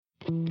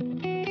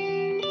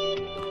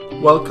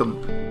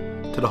Welcome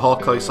to the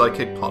Hawkeye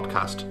Sidekick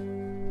podcast.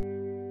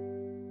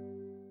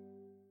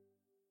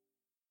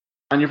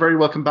 And you're very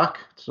welcome back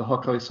to the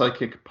Hawkeye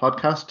Sidekick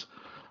podcast.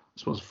 I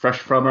suppose fresh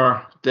from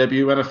our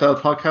debut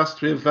NFL podcast,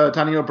 we have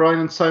Danny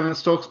O'Brien and Simon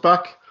Stokes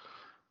back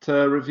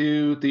to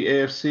review the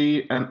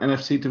AFC and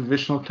NFC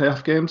Divisional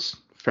playoff games.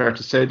 Fair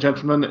to say,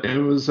 gentlemen, it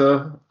was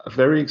a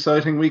very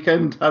exciting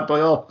weekend had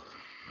by all.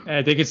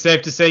 I think it's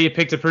safe to say you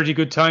picked a pretty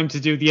good time to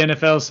do the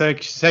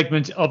NFL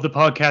segment of the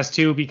podcast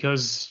too,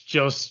 because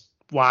just,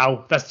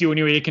 wow, that's the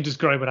only way you can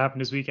describe what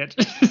happened this weekend.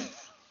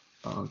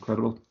 Oh,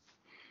 incredible.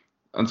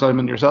 And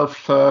Simon,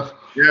 yourself?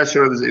 Yeah,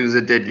 sure. It was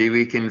a deadly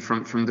weekend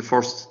from the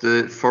first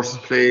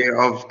play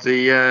of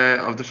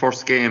the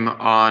first game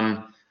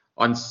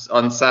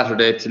on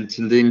Saturday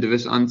till the end of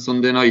it on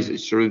Sunday night.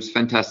 It was a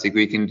fantastic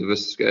weekend of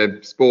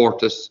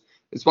sport.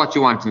 It's what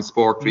you want in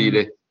sport,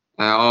 really.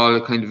 All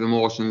kind of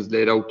emotions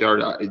laid out there.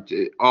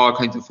 All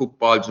kinds of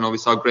football. You know, we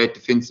saw a great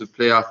defensive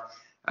playoff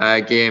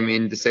game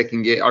in the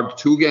second game, or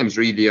two games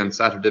really on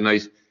Saturday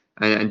night.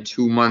 And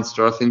two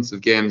monster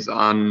offensive games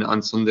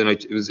on Sunday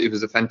night. It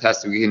was a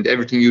fantastic weekend.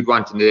 Everything you'd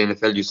want in the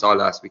NFL you saw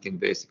last weekend,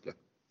 basically.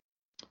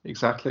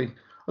 Exactly.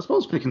 I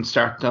suppose we can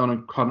start down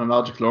in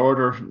chronological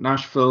order.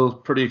 Nashville,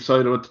 pretty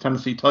excited with the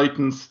Tennessee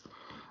Titans,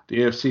 the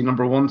AFC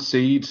number 1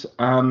 seed,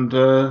 and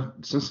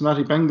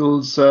Cincinnati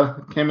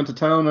Bengals came into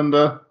town,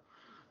 and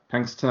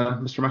thanks to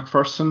Mr.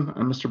 McPherson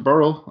and Mr.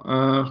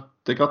 Burrow,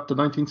 they got the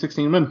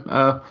 1916 win.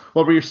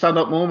 What were your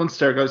standout moments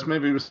there, guys?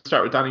 Maybe we'll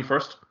start with Danny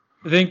first.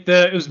 I think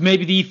it was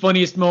maybe the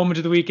funniest moment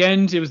of the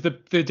weekend. It was the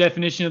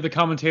definition of the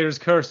commentator's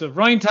curse of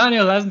Ryan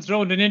Tannehill hasn't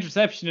thrown an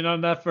interception in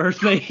on that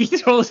first play. He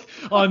throws, just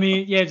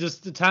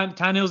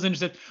Tannehill's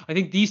intercept. I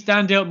think the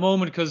standout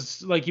moment,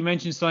 because like you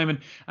mentioned,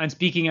 Simon, and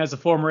speaking as a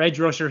former edge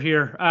rusher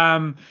here,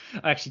 I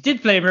actually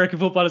did play American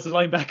football as a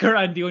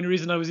linebacker, and the only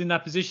reason I was in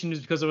that position is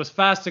because I was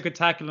fast, I could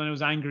tackle, and I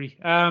was angry.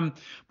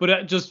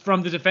 But just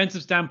from the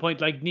defensive standpoint,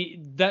 like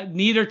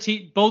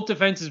both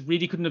defenses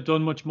really couldn't have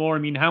done much more. I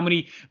mean, how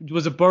many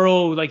was a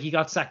Burrow, like he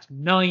got sacked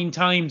 9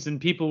 times,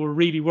 and people were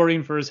really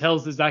worrying for his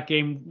health as that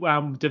game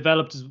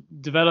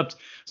developed.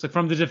 So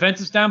from the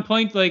defensive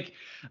standpoint, like,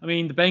 I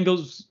mean, the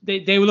Bengals,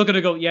 they were looking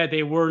to go, yeah,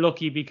 they were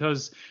lucky,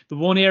 because the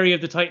one area of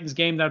the Titans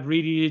game that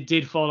really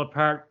did fall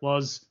apart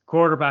was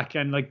quarterback.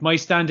 And like my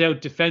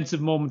standout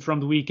defensive moment from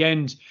the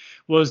weekend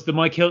was the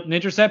Mike Hilton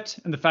intercept,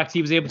 and the fact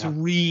he was able to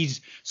read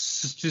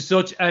to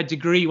such a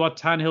degree what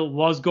Tannehill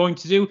was going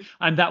to do.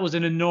 And that was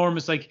an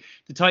enormous, like,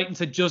 the Titans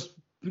had just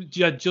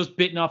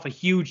bitten off a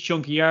huge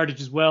chunk of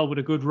yardage as well with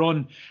a good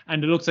run,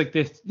 and it looks like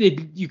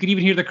you could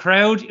even hear the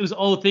crowd. It was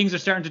all things are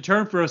starting to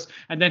turn for us,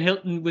 and then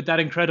Hilton with that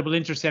incredible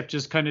intercept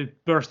just kind of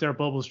burst their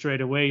bubble straight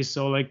away.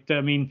 So like,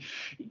 I mean,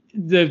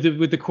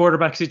 with the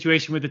quarterback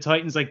situation with the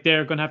Titans, like,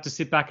 they're going to have to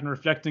sit back and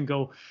reflect and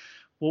go,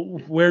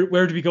 well,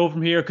 where do we go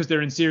from here? Because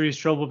they're in serious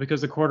trouble,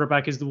 because the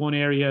quarterback is the one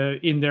area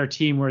in their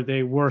team where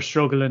they were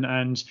struggling,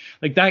 and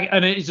like that.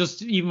 And it's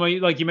just,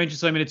 even like you mentioned,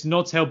 Simon, it's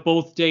nuts how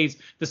both days,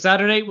 the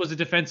Saturday was a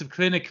defensive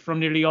clinic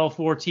from nearly all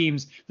 4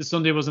 teams. The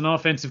Sunday was an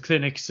offensive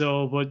clinic.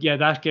 So, but yeah,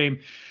 that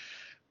game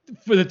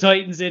for the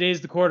Titans, it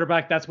is the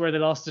quarterback. That's where they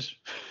lost it.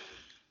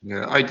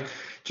 Yeah,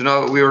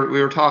 we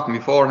were talking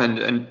beforehand,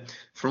 and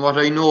from what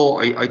I know,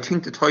 I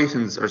think the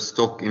Titans are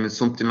stuck in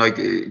something like,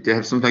 they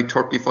have something like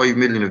 35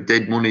 million of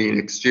dead money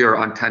next year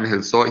on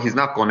Tannehill, so he's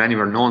not going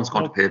anywhere. No one's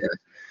going to pay that.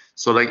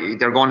 So like,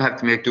 they're going to have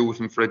to make do with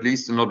him for at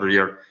least another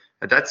year.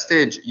 At that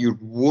stage,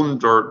 you'd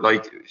wonder,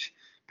 like,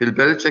 Bill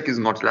Belichick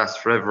isn't going to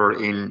last forever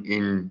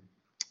in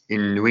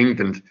New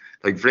England.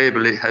 Like,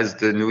 Vrabel has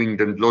the New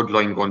England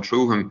bloodline going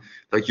through him.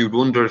 Like, you'd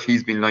wonder if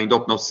he's been lined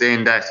up. Now,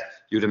 saying that,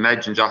 you'd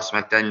imagine Josh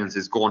McDaniels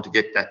is going to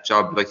get that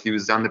job. Like, he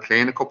was on the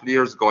plane a couple of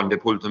years ago and they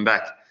pulled him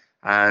back.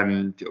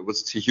 It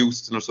was to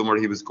Houston or somewhere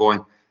he was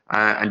going,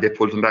 and they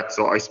pulled him back.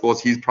 So I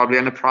suppose he's probably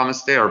on a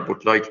promise there.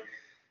 But like,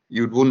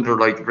 you'd wonder,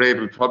 like,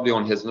 Vrabel probably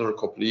only has another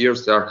couple of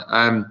years there.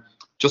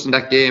 Just in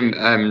that game,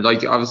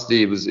 like,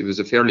 obviously it was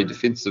a fairly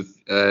defensive,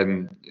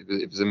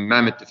 it was a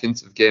mammoth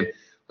defensive game.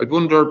 I'd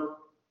wonder,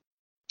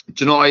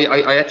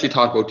 I actually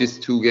thought about these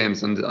 2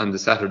 games on the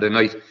Saturday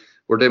night.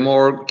 Were they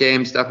more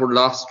games that were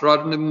lost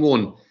rather than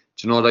won?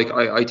 Like,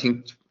 I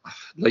think,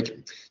 like,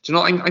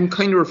 I'm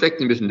kind of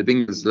reflecting a bit on the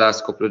Bengals the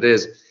last couple of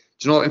days.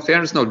 In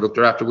fairness now, look,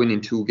 they're after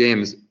winning 2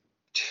 games.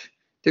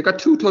 They got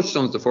 2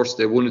 touchdowns the first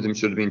day. One of them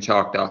should have been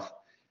chalked off.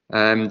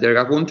 They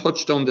got 1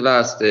 touchdown the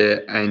last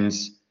day, and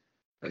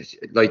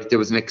like, there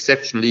was an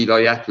exceptional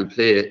Eli Apple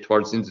play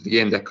towards the end of the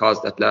game that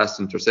caused that last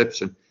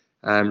interception.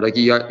 Like,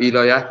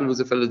 Eli Apple was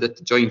a fellow that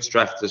the Giants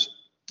drafted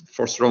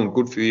first round,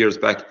 good few years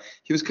back.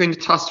 He was kind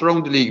of tossed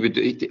around the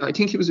league. I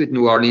think he was with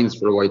New Orleans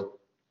for a while.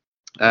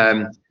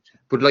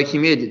 But like, he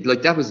made,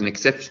 like, that was an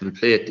exceptional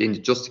play at the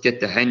end, just to get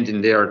the hand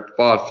in there,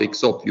 ball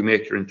flicks up, you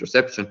make your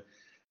interception.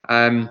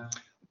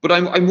 But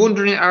I'm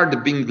wondering, are the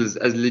Bengals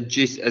as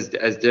legit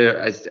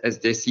as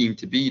they seem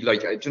to be?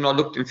 Like,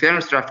 look, in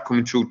fairness, they're after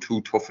coming through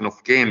 2 tough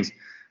enough games.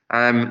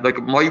 Like,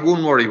 my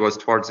one worry was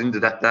towards the end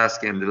of that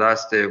last game, the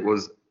last day,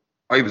 was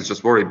I was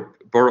just worried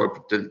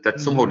that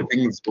somehow the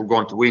Bengals were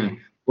going to win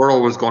Burrow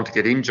was going to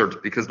get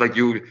injured because, like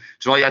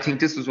I think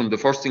this was one of the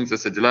first things I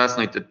said last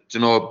night that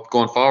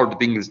going forward the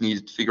Bengals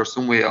needed to figure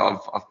some way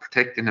of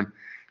protecting him.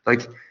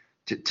 Like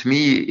to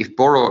me, if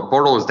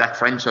Burrow is that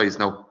franchise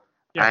now,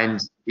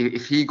 and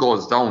if he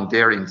goes down,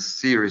 they're in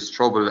serious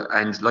trouble.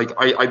 And like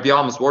I'd be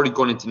almost worried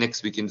going into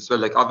next weekend as well.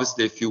 Like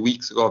obviously a few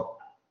weeks ago,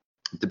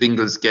 the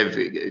Bengals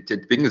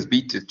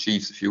beat the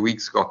Chiefs a few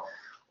weeks ago.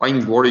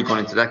 I'm worried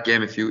going into that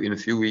game in a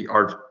few weeks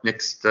or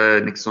next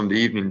Sunday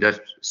evening that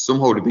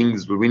somehow the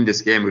Bengals will win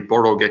this game with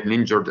Burrow getting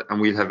injured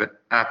and we'll have an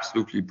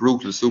absolutely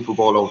brutal Super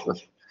Bowl out of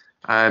it.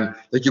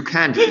 Like you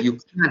can't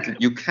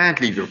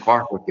leave your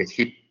quarterback get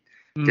hit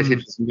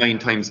 9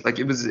 times. Like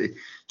it was,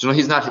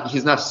 he's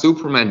not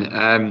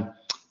Superman.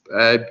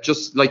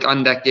 Just like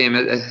on that game,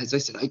 as I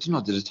said, I don't know,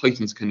 did the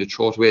Titans kind of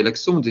throw it away? Like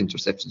some of the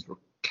interceptions were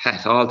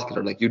cat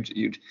altogether. Like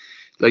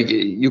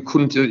you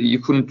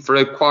couldn't for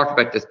a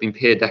quarterback that's been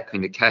paid that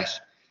kind of cash,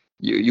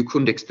 you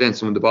couldn't explain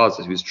some of the balls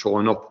that he was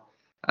throwing up.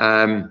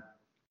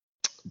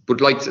 But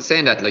like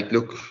saying that, like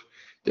look,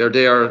 they're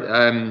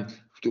there.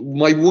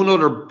 My one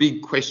other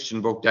big question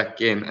about that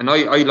game, and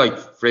I like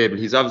Vrabel,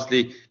 he's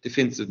obviously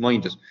defensive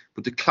minded,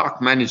 but the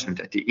clock management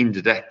at the end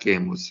of that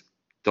game was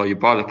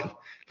diabolical.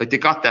 Like they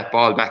got that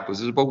ball back,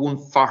 was it about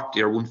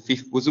 140 or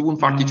 150? Was it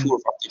 142 or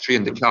 43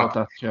 in the clock?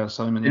 That, yeah,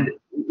 Simon. Yeah. And,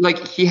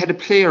 like he had a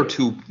player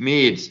to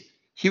made.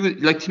 He was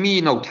like, to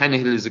me,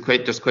 Tannehill is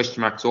there's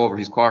question marks over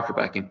his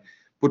quarterbacking,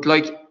 but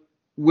like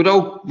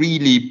without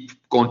really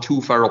going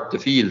too far up the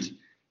field,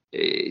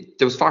 there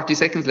was 40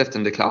 seconds left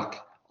on the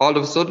clock. All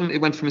of a sudden, it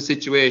went from a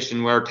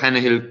situation where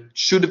Tannehill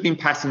should have been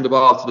passing the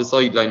ball to the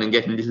sideline and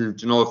getting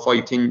little,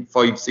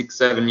 5, 6,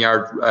 7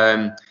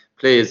 yard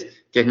plays,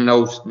 getting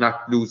out,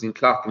 not losing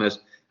clock in it,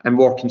 and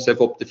work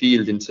himself up the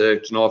field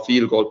into a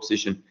field goal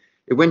position.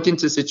 It went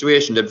into a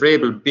situation that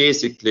Vrabel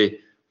basically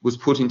was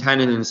putting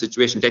Tannehill in a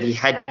situation that he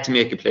had to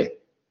make a play.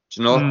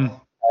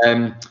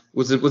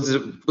 Was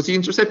he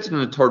intercepted in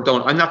the third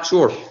down? I'm not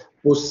sure.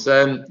 But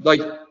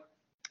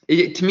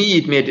to me,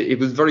 it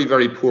was very,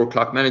 very poor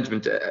clock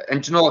management.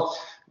 And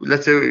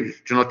let's say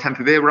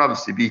Tampa Bay were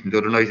obviously beaten the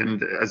other night.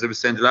 And as I was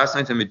saying the last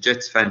night, I'm a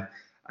Jets fan.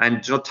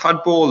 And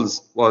Todd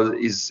Bowles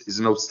is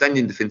an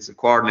outstanding defensive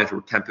coordinator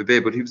with Tampa Bay,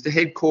 but he was the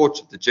head coach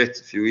of the Jets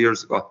a few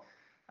years ago.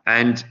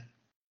 And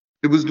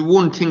it was the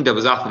one thing that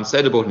was often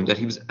said about him, that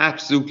he was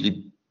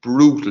absolutely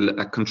brutal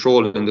at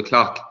controlling the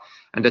clock,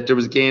 and that there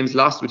was games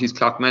lost with his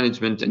clock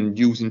management and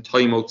using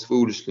timeouts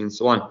foolishly and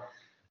so on.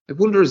 I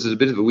wonder, is it a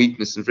bit of a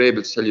weakness in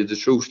Vrabel, to tell you the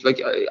truth? Like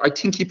I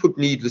think he put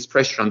needless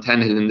pressure on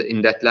Tannehill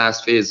in that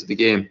last phase of the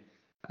game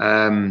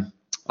on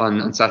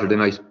Saturday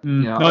night.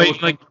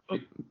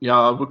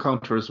 I would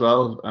counter as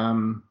well.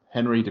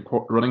 Henry, the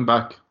running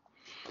back,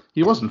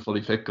 he wasn't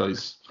fully fit,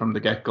 guys, from the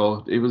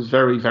get-go. He was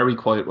very, very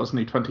quiet, wasn't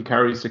he? 20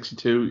 carries,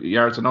 62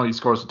 yards. I know he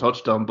scores a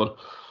touchdown, but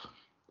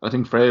I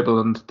think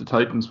Vrabel and the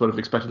Titans would have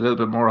expected a little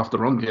bit more off the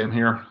run game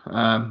here.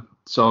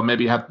 So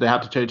maybe they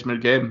had to change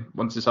mid-game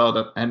once they saw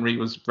that Henry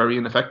was very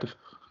ineffective.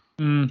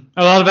 A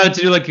lot of that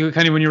to do, like,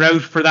 kind of when you're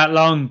out for that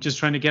long, just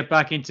trying to get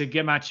back into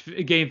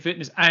game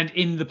fitness and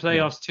in the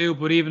playoffs too.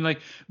 But even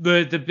like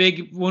the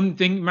big one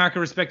thing, Mark, I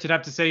respect, I'd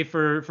have to say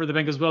for the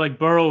Bengals, well, like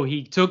Burrow,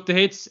 he took the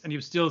hits and he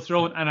was still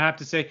throwing. And I have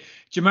to say,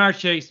 Jamar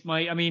Chase,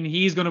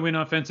 he's going to win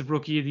Offensive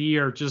Rookie of the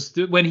Year. Just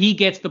when he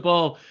gets the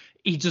ball,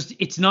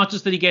 it's not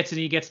just that he gets it,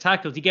 he gets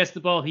tackled, he gets the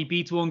ball, he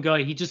beats one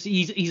guy,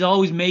 he's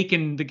always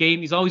making the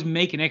game, he's always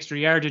making extra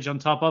yardage on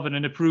top of it,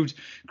 and it proved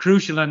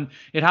crucial. And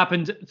it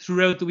happened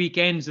throughout the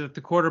weekends that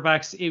the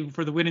quarterbacks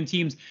for the winning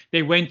teams,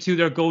 they went to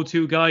their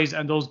go-to guys,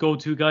 and those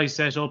go-to guys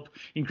set up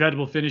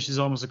incredible finishes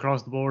almost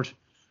across the board.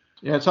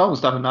 Yeah, it's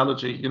almost that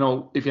analogy,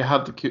 if you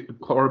have the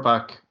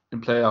quarterback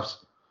in playoffs,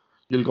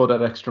 you'll go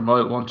that extra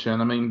mile, won't you?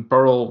 And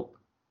Burrow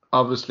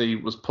obviously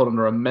was put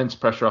under immense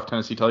pressure off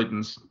Tennessee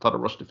Titans. Thought the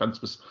rush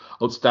defense was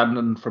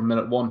outstanding from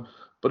minute one,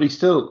 but he's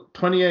still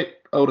 28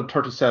 out of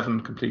 37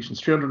 completions,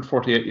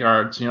 348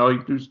 yards. He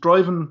was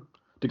driving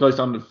the guys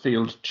down the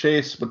field.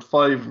 Chase with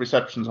 5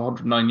 receptions,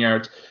 109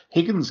 yards.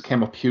 Higgins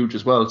came up huge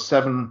as well,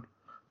 7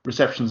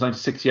 receptions,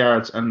 96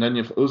 yards, and then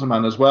you have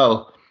Usman as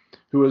well,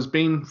 who has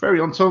been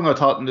very unsung, I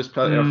thought, in this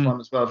playoff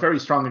run as well. Very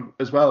strong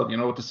as well,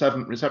 with the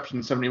 7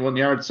 receptions, 71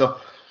 yards. So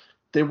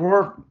they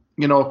were,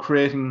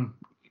 creating.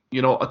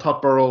 I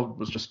thought Burrow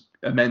was just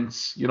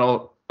immense. An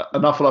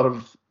awful lot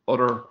of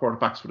other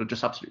quarterbacks would have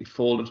just absolutely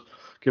folded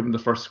given the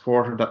first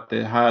quarter that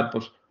they had,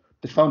 but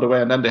they found a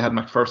way. And then they had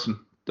McPherson,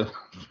 the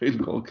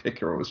field goal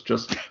kicker, was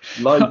just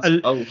lights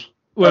out.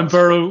 When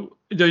Burrow,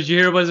 did you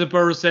hear what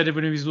Burrow said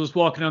when he was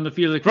walking on the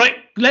field? Like,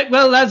 right,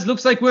 well, lads,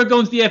 looks like we're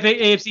going to the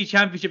AFC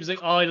Championship. It's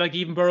like,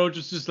 even Burrow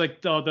just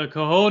like, the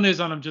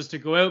cojones on him just to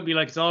go out and be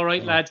like, it's all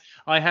right, lads,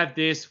 I have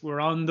this, we're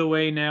on the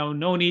way now,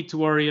 no need to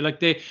worry. Like,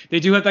 they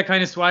do have that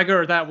kind of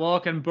swagger or that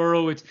walk, and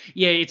Burrow, it's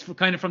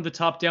kind of from the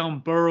top down.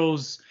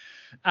 Burrow's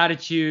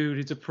attitude,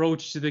 his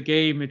approach to the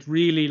game. It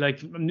really, like,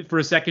 for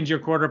a second-year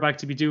quarterback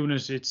to be doing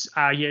it, it's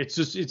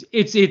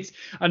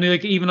and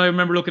like, even I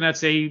remember looking at,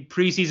 say,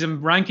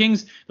 preseason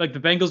rankings, like the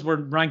Bengals were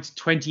ranked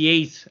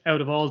 28th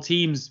out of all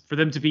teams. For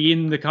them to be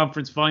in the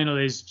conference final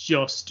is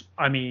just,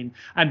 I mean,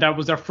 and that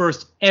was their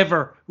first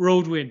ever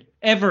road win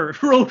in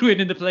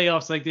the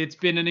playoffs. Like, it's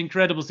been an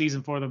incredible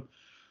season for them.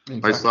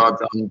 Exactly. I saw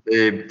it on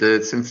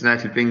the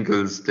Cincinnati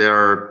Bengals,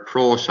 their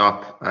pro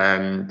shop,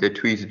 they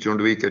tweeted during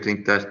the week, I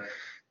think, that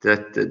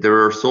they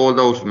were sold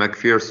out of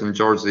McPherson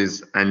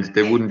jerseys and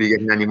they wouldn't be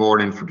getting any more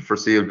in for the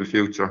foreseeable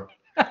future.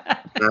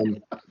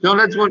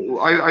 That's what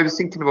I was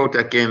thinking about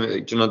that game,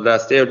 the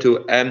last day or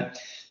two.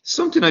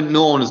 Something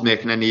no one is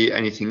making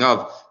anything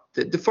of.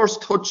 The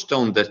first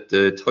touchdown that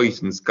the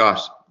Titans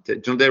got,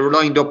 they were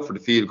lined up for the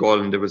field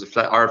goal and there was a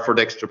flag, or for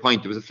the extra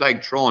point, there was a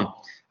flag thrown.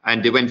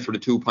 And they went for the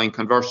 2-point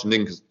conversion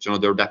then because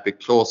they were that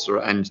bit closer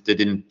and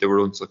they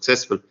were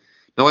unsuccessful.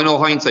 Now I know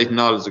hindsight and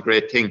all is a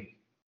great thing.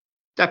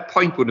 That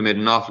point would have made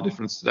an awful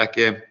difference to that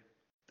game.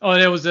 Oh,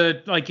 there was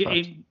in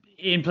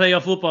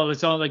playoff football,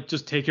 it's all like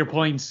just take your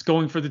points,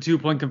 going for the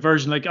 2-point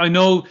conversion. Like, I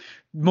know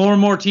more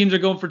and more teams are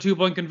going for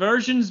 2-point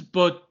conversions,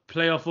 but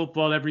playoff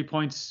football, every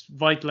point's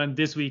vital, and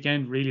this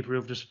weekend really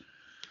proved it.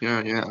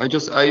 Yeah. I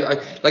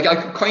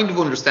could kind of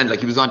understand,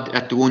 like, he was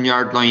at the 1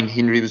 yard line.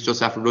 Henry was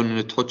just after running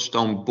a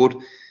touchdown, but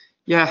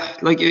yeah,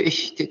 like,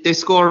 they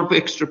scored an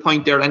extra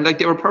point there, and like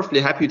they were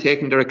perfectly happy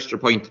taking their extra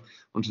point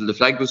until the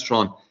flag was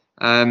thrown.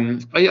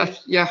 Again,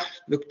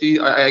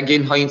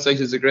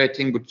 hindsight is a great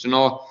thing, but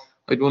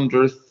I'd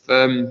wonder if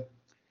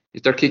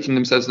they're kicking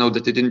themselves now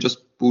that they didn't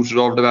just boot it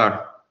over the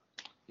bar.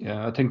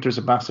 Yeah, I think there's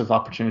a massive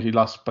opportunity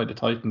lost by the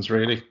Titans,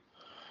 really.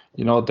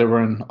 They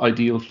were in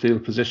ideal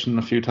field position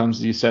a few times,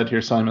 as you said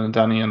here, Simon and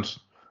Danny, and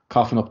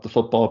coughing up the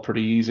football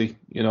pretty easy.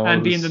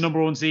 And being the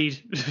number 1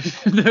 seed.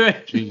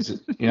 Jesus,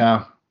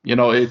 yeah.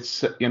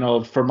 It's,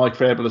 for Mike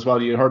Vrabel as well,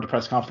 you heard the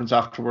press conference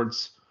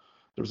afterwards.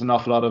 There was an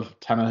awful lot of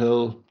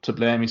Tannehill to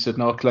blame. He said,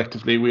 no,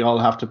 collectively, we all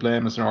have to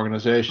blame as an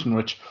organisation,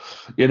 which,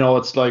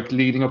 it's like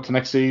leading up to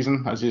next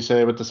season, as you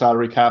say, with the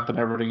salary cap and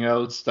everything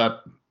else,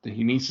 that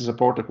he needs to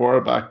support the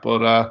quarterback.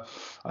 But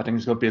I think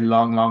there's going to be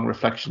long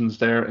reflections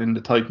there in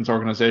the Titans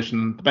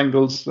organisation. The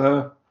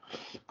Bengals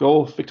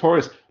go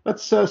victorious.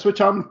 Let's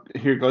switch on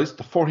here, guys.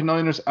 The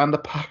 49ers and the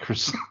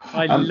Packers.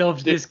 I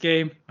loved this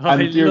game.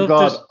 Dear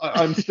God,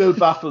 I'm still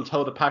baffled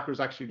how the Packers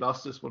actually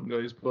lost this one,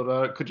 guys.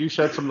 But could you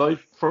shed some light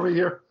for me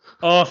here?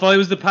 Oh, if I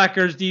was the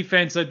Packers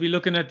defense, I'd be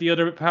looking at the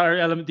other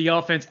element, the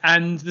offense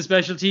and the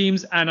special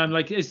teams. And I'm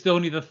like, it's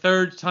only the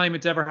third time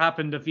it's ever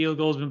happened. A field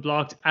goal's been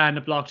blocked and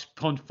a blocked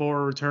punt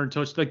for a return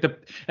touch.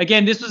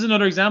 Again, this was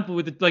another example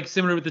with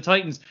similar with the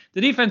Titans.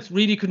 The defense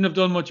really couldn't have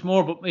done much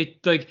more, but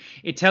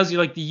it tells you,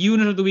 like, the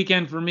unit of the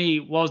weekend for me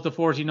was the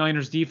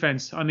 49ers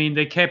defense. I mean,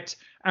 they kept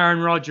Aaron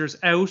Rodgers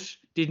out.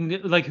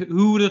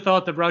 Who would have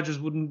thought that Rodgers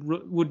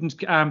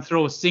wouldn't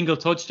throw a single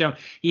touchdown?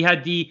 He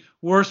had the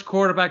worst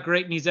quarterback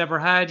rating he's ever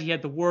had. He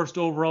had the worst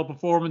overall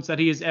performance that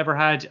he has ever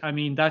had. I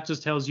mean, that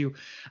just tells you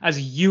as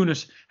a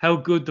unit how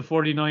good the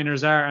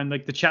 49ers are. And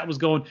like, the chat was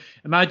going,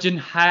 imagine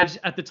had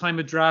at the time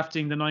of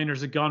drafting the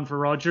Niners had gone for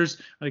Rodgers.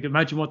 Like,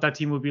 imagine what that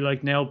team would be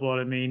like now.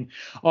 But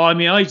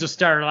I just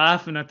started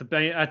laughing at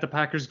the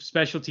Packers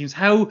special teams.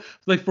 How,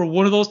 like, for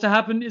one of those to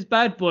happen is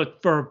bad,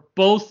 but for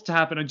both to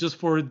happen and just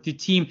for the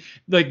team,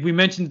 like we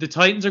mentioned, the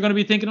Titans are going to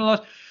be thinking a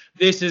lot.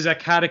 This is a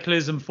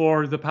cataclysm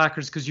for the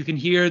Packers because you can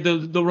hear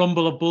the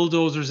rumble of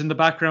bulldozers in the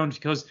background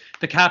because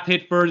the cap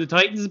hit for the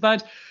Titans is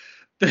bad.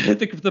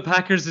 The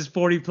Packers is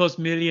 40 plus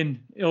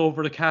million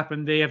over the cap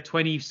and they have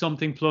 20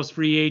 something plus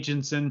free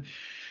agents, and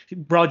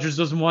Rodgers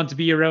doesn't want to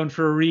be around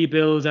for a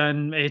rebuild,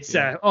 and it's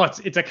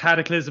a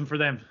cataclysm for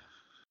them.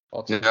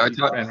 Yeah, I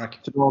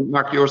thought,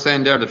 Mark, you were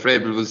saying there that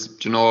Vrabel was,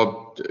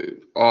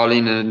 all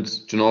in and,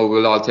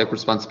 we'll all take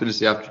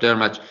responsibility after their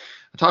match.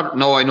 I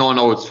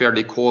know it's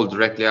fairly cold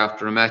directly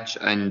after a match,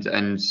 and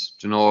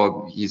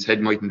his head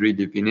mightn't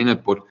really have been in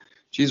it, but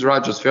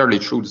Rodgers fairly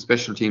threw the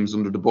special teams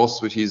under the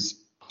bus with his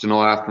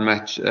after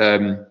match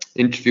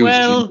interviews.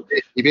 Well,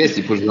 he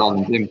basically put it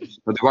on him,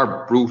 but they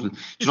were brutal.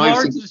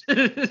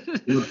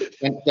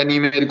 Then he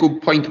made a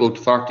good point about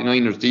the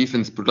 49ers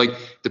defense, but like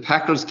the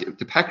Packers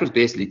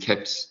basically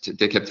kept the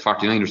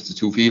 49ers to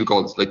 2 field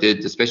goals. Like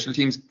the special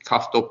teams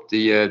coughed up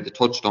the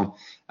touchdown.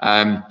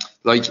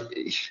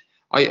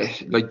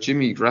 Like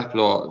Jimmy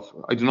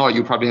Garoppolo, I don't know.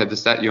 You probably have the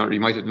stat. You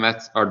might have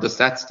the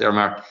stats there,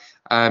 Mark.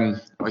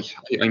 I'm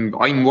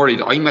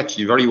worried. I'm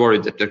actually very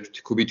worried that there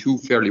could be 2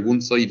 fairly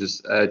one-sided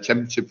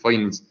championship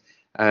finals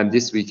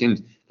this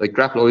weekend. Like,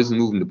 Garoppolo isn't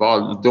moving the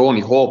ball. The only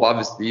hope,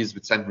 obviously, is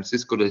with San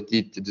Francisco that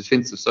the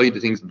defensive side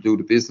of things will do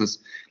the business.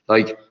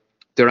 Like,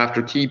 they're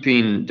after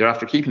keeping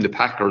the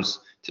Packers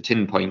to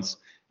 10 points.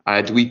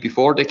 The week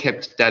before, they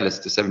kept Dallas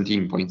to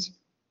 17 points.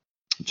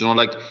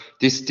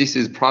 This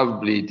is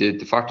probably the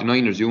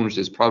 49ers unit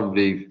is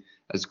probably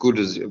as good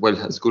as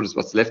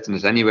what's left in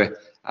it anyway,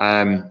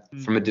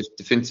 from a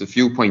defensive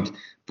viewpoint.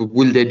 But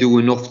will they do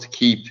enough to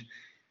keep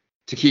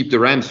the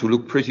Rams, who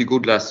looked pretty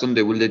good last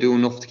Sunday? Will they do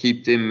enough to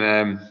keep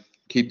them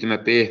keep them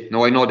at bay.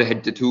 Now I know they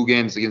had the 2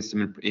 games against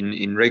them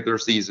in regular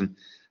season.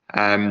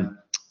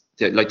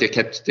 They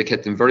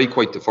kept them very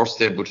quiet the first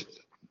day, but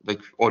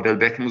like Odell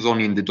Beckham was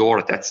only in the door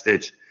at that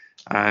stage.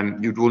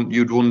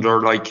 You'd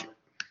wonder, like,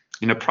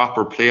 in a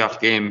proper playoff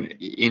game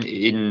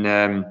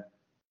in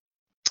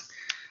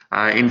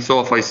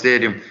SoFi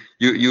Stadium,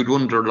 you'd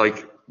wonder,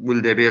 like,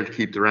 will they be able to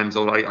keep the Rams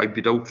out? I'd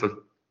be doubtful.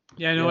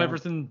 Yeah, I know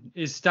everything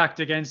is stacked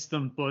against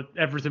them, but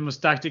everything was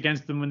stacked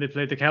against them when they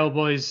played the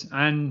Cowboys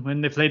and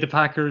when they played the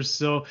Packers.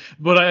 So,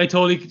 but I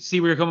totally see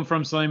where you're coming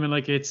from, Simon.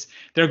 Like,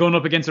 they're going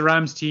up against a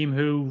Rams team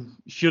who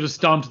should have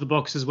stomped the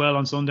Bucs as well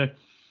on Sunday.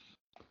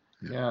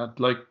 Yeah,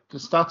 like, the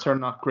stats are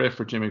not great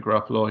for Jimmy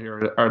Garoppolo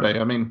here, are they?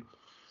 I mean,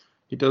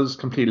 he does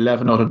complete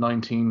 11 out of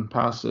 19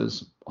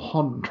 passes,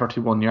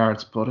 131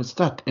 yards, but it's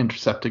that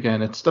intercept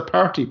again. It's the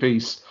party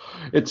piece.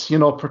 It's,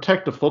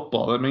 protect the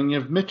football. I mean, you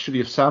have Mitchell,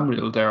 you have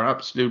Samuel there,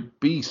 absolute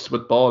beasts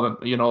with ball and,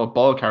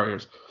 ball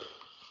carriers.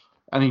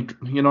 And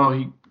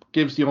he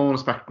gives the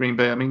onus back to Green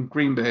Bay. I mean,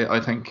 Green Bay, I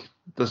think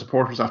the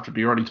supporters after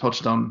the early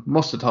touchdown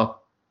must have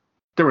thought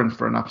they were in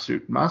for an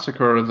absolute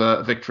massacre of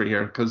a victory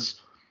here, because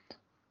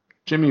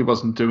Jimmy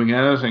wasn't doing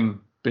anything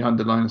behind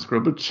the line of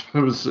scrimmage. It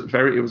was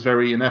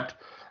very inept.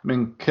 I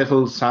mean,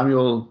 Kittle,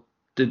 Samuel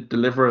did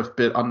deliver a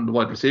bit on the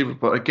wide receiver,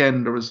 but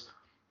again, there was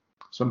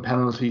some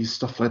penalties,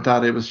 stuff like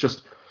that. It was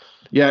just,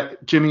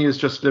 Jimmy is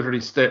just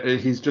literally,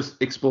 he's just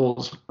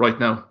exposed right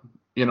now,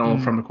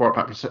 from the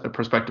quarterback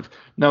perspective.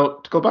 Now,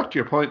 to go back to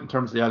your point in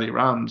terms of the LA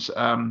Rams,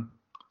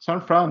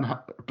 San Fran,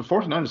 the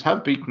 49ers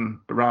have beaten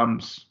the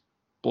Rams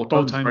both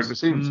times in regular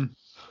season.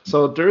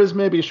 So there is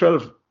maybe a shred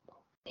of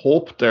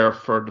hope there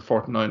for the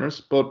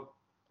 49ers, but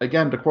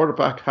again, the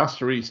quarterback has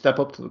to really step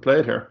up to the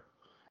plate here.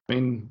 I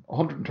mean,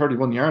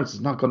 131 yards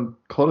is not going to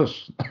cut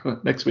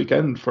it next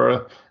weekend for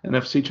an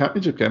NFC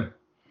Championship game.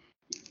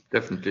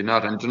 Definitely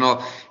not. And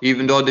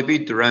even though they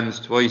beat the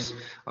Rams twice,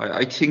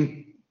 I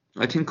think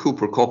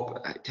Cooper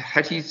Kupp,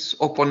 he'd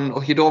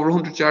over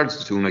 100 yards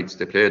the 2 nights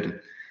they played him.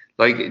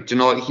 Like,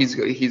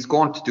 he's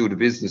going to do the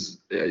business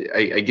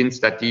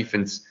against that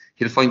defense.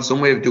 He'll find some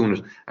way of doing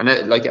it. And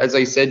as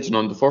I said,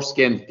 in the first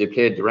game they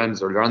played the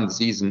Rams earlier on in the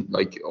season,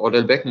 like,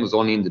 Odell Beckham was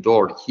only in the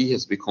door. He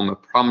has become a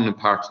prominent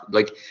part.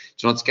 Like,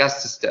 it's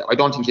gas. I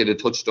don't think he had a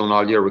touchdown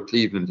all year with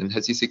Cleveland, and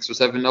has he 6 or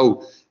 7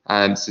 now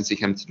since he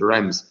came to the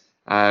Rams.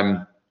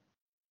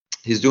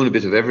 He's doing a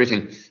bit of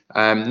everything.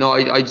 I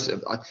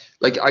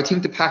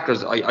think the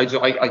Packers.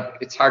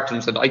 It's hard to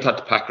understand. I thought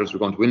the Packers were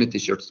going to win it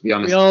this year, to be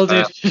honest. We all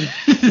did.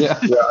 Yeah.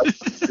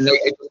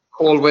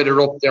 Cold weather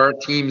up there,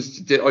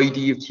 the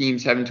idea of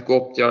teams having to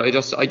go up there. I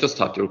just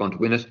thought they were going to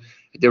win it.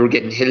 They were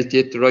getting healthy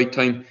at the right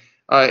time.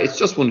 It's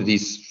just one of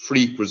these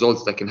freak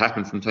results that can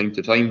happen from time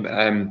to time.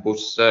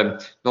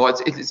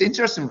 It's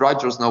interesting.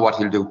 Rodgers know what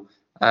he'll do.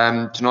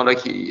 As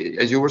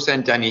you were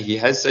saying, Danny, he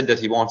has said that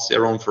he wants to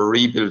stay around for a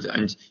rebuild,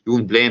 and you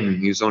wouldn't blame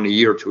him. He's only a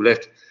year or 2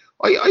 left.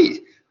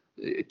 I've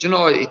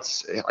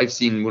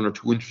seen 1 or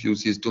 2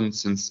 interviews he's done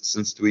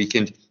since the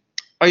weekend.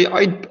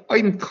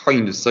 I'm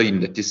kind of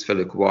saying that this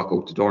fella could walk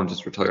out the door and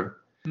just retire.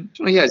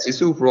 He has his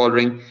Super Bowl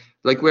ring.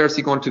 Like, where's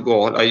he going to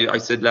go? I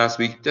said last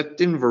week that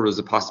Denver was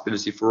a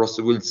possibility for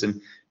Russell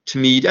Wilson. To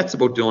me, that's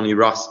about the only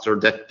roster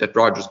that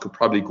Rodgers could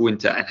probably go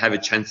into and have a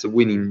chance of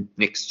winning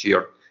next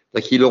year.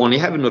 Like, he'll only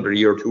have another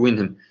year to win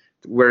him.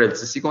 Where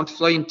else is he going to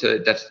fly into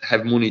that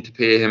have money to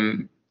pay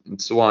him and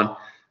so on?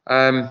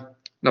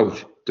 No,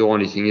 the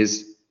only thing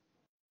is,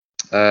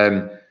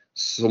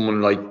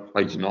 someone like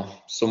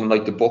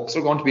the Bucs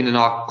are going to be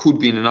could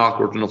be in an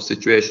awkward enough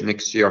situation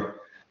next year.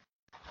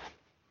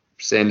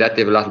 Saying that,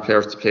 they have a lot of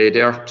players to play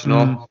there, But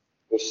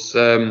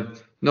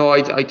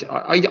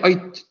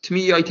to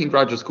me, I think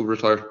Rodgers could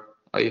retire.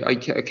 I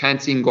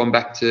can't see him going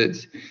back to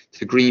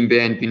Green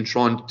Bay and being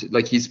thrown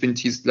like he's been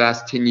his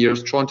last 10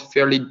 years thrown to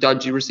fairly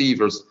dodgy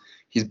receivers.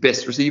 His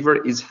best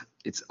receiver it's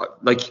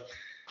like,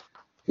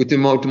 with the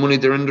amount of money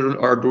they're under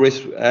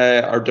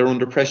or they're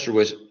under pressure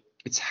with,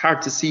 it's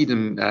hard to see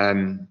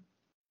them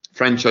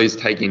franchise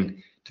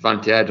tagging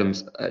Devontae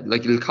Adams.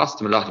 Like, it'll cost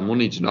them a lot of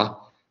money,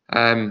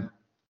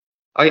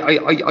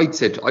 I'd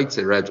say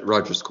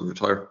Rodgers could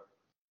retire.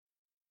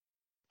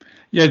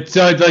 Yeah,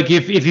 so like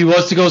if he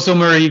was to go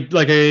somewhere, I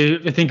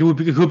think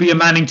it could be a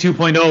Manning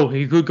 2.0.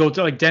 He could go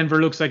to, like,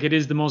 Denver. Looks like it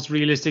is the most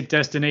realistic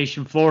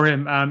destination for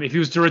him. If he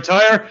was to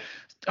retire,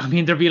 I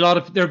mean, there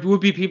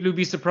would be people who'd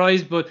be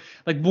surprised. But,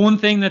 like, one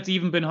thing that's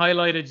even been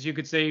highlighted, you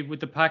could say, with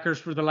the Packers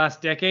for the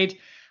last decade,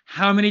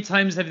 how many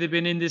times have they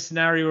been in this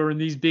scenario or in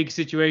these big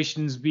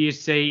situations, be it,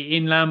 say,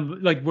 in Lamb,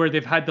 like, where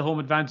they've had the home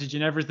advantage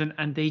and everything,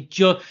 and they've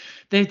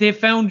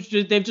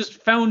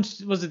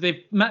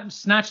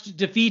snatched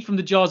defeat from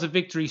the jaws of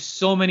victory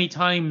so many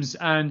times.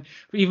 And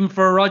even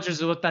for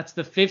Rodgers, that's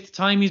the 5th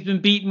time he's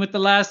been beaten with the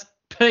last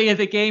play of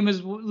the game as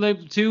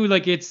too.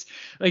 Like,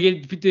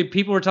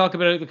 people were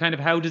talking about the kind of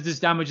how does this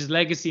damage his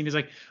legacy, and he's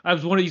like,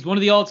 he's one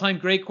of the all-time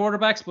great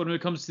quarterbacks, but when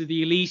it comes to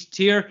the elite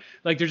tier,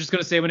 like, they're just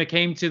going to say when it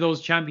came to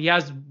those he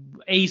has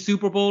a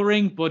Super Bowl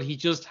ring, but he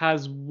just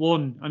has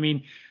one. I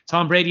mean,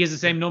 Tom Brady has the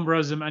same number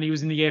as him, and he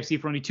was in the AFC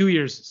for only 2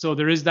 years, so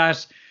there is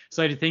that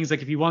side of things.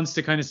 Like if he wants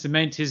to kind of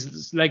cement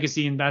his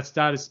legacy in that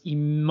status, he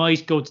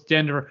might go to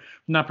Denver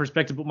from that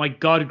perspective. But my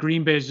God,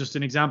 Green Bay is just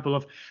an example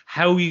of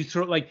how you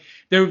throw, like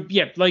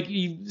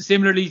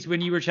similarly to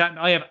when you were chatting,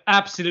 I have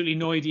absolutely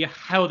no idea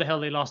how the hell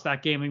they lost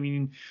that game. I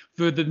mean,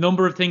 for the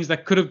number of things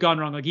that could have gone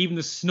wrong, like even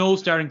the snow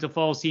starting to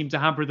fall seemed to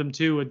hamper them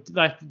too.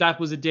 That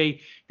was a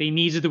day they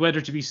needed the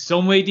weather to be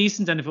some way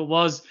decent, and if it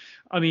was,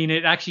 I mean,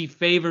 it actually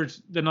favored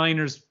the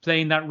Niners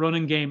playing that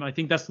running game. I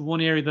think that's the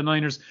one area the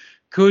Niners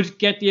could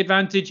get the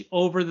advantage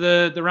over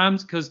the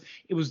Rams, because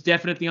it was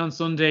definitely on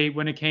Sunday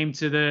when it came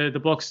to the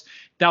Bucs.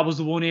 That was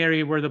the one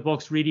area where the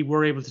Bucs really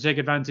were able to take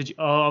advantage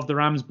of the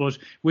Rams. But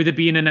with it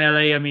being in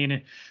LA, I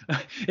mean,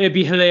 it'd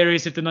be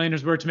hilarious if the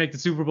Niners were to make the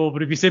Super Bowl, but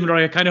it'd be similar.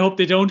 I kind of hope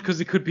they don't,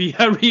 because it could be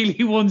a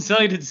really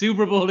one-sided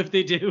Super Bowl if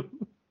they do.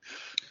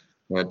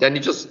 Yeah, then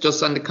you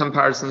just on the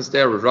comparisons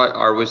there with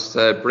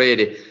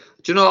Brady.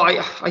 Do you know,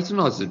 I don't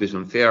know, it's a bit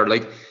unfair.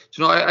 Like, do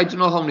you know, I don't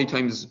know how many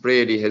times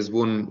Brady has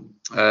won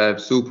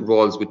Super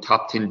Bowls with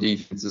top 10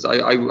 defenses.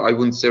 I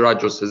wouldn't say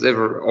Rodgers has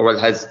ever, or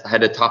has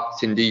had a top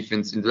 10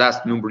 defense in the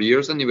last number of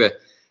years anyway.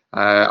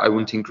 I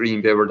wouldn't think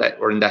Green Bay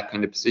were in that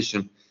kind of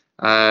position.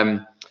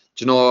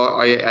 Do you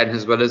know, and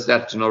as well as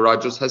that, you know,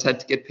 Rodgers has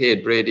had to get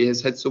paid. Brady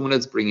has had someone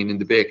else bringing in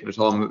the bacon at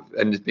home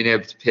and has been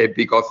able to pay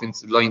big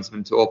offensive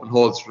linesmen to open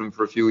holes for him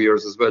for a few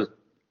years as well.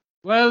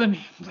 Well, I mean,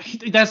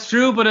 that's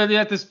true, but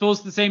I suppose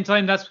at the same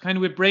time, that's kind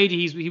of with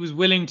Brady. He was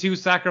willing to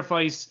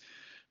sacrifice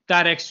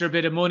that extra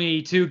bit of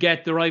money to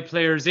get the right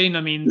players in.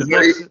 I mean,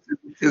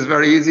 it's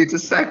very easy to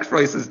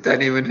sacrifice, as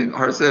Danny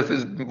herself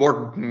is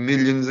worth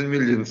millions and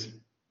millions.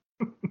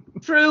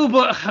 True,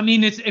 but I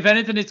mean, if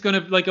anything, it's going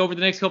to, like, over the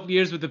next couple of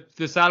years with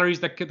the salaries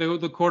that the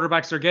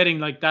quarterbacks are getting,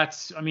 like,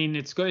 that's, I mean,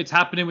 it's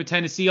happening with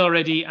Tennessee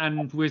already,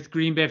 and with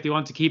Green Bay if they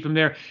want to keep him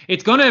there,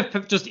 it's going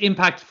to just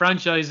impact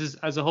franchises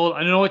as a whole.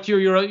 I don't know what you're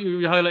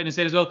highlighting and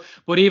saying as well,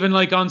 but even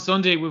like on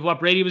Sunday with what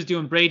Brady was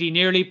doing, Brady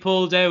nearly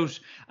pulled out,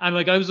 and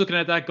like I was looking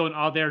at that going,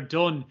 oh, they're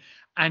done.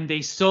 And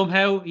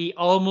he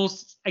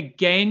almost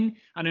again,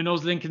 and I know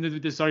it's linking to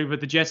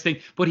the Jets thing,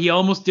 but he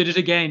almost did it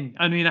again.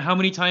 I mean, how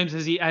many times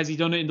has he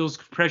done it in those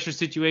pressure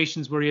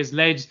situations where he has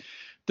led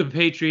the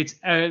Patriots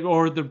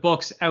or the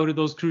Bucs out of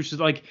those crucial?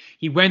 Like,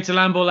 he went to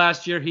Lambeau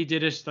last year, he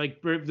did it.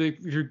 Like,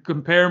 if you're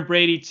comparing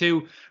Brady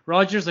to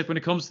Rodgers, like when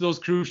it comes to those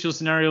crucial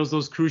scenarios,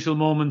 those crucial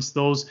moments,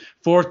 those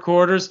fourth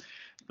quarters,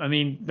 I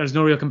mean, there's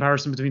no real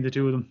comparison between the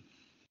two of them.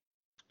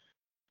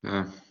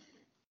 Yeah.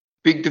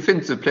 Big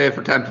defensive play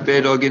for Tampa Bay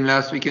again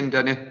last weekend,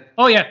 Danny.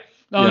 Oh, yeah.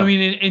 Yeah. I mean,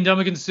 in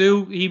Ndamukong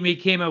Suh, he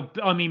came out.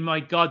 I mean, my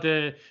God,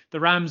 the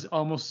Rams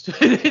almost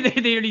they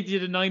nearly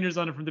did a Niners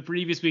on it from the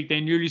previous week. They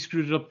nearly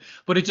screwed it up,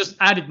 but it just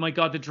added, my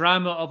God, the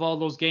drama of all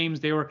those games.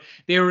 They were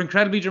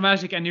incredibly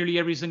dramatic, and nearly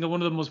every single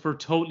one of them was for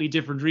totally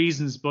different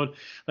reasons. But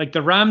like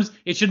the Rams,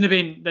 it shouldn't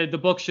have been. The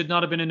Bucs should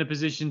not have been in a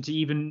position to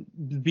even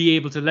be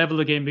able to level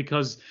the game,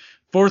 because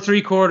for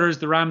 3 quarters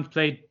the Rams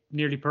played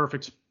nearly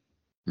perfect.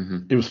 Mm-hmm.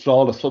 It was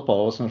flawless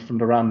football, wasn't it, from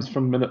the Rams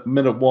from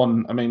minute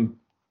one. I mean,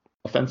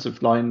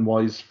 offensive line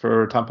wise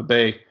for Tampa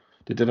Bay,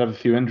 they did have a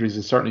few injuries.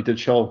 It certainly did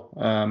show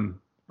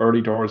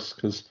early doors,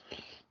 because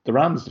the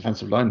Rams'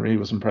 defensive line really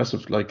was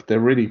impressive. Like, they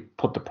really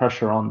put the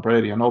pressure on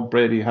Brady. I know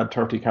Brady had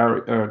 30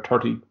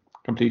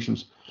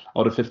 completions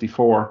out of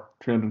 54,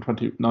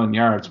 329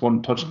 yards,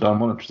 1 touchdown,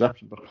 1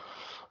 interception. But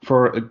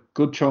for a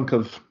good chunk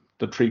of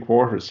the 3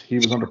 quarters, he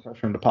was under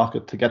pressure in the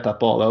pocket to get that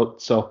ball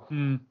out. So,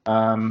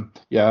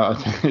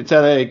 it's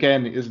LA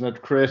again, isn't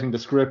it? Creating the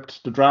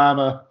script, the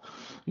drama,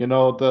 you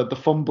know, the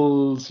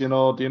fumbles, you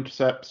know, the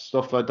intercepts,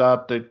 stuff like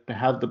that. They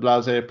have the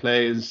blasé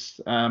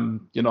plays,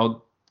 you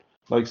know,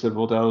 likes of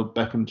Odell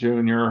Beckham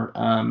Jr.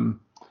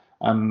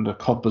 And the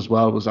Cup as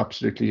well was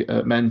absolutely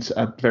immense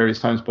at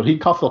various times. But he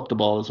coughed up the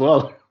ball as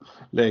well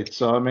late.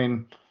 So, I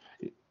mean,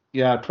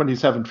 yeah,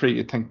 27-3,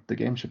 you'd think the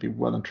game should be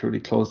well and truly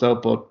closed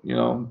out. But, you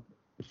know,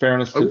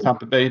 fairness to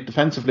Tampa Bay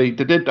defensively,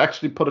 they did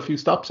actually put a few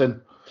stops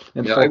in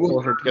the fourth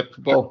quarter to get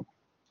the ball.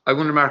 I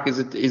wonder, Mark, is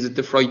it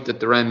the fright that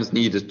the Rams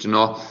needed? You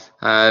know,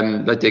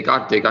 like they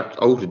got out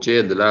of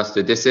jail the last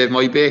day. They saved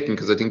my bacon,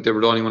 because I think they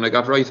were the only one I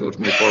got right out of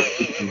my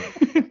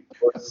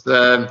first.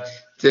 But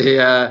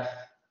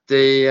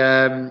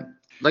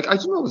like, I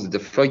don't know, was it the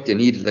fright they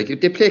needed?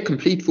 Like, they play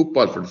complete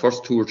football for the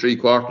first 2 or 3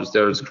 quarters.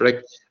 There is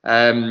correct.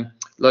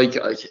 Like,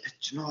 you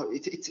know,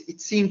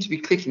 it seemed to be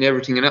clicking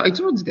everything, and I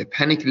don't know, did they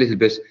panic a little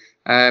bit?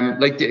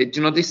 Like,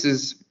 you know, this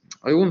is,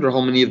 I wonder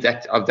how many of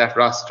that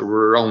roster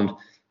were around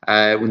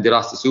when they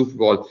lost the Super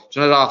Bowl. Do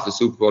you know, they lost the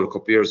Super Bowl a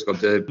couple of years ago,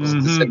 the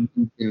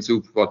 17th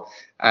Super Bowl.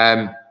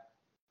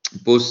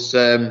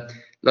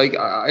 Like,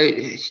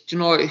 you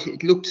know,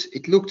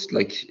 it looked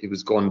like it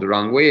was going the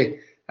wrong way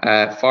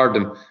for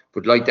them.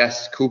 But like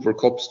that, Cooper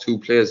Kupp's 2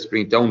 plays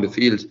bring it down the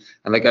field,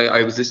 and like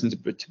I was listening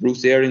to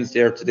Bruce Arians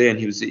there today, and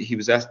he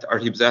was asked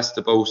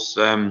about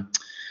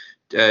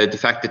the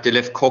fact that they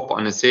left Kupp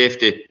on a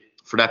safety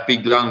for that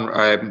big long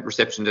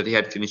reception that he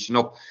had finishing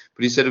up.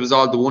 But he said it was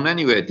all the one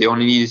anyway. They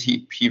only needed,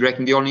 he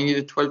reckoned they only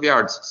needed 12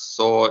 yards.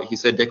 So he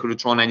said they could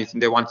have thrown anything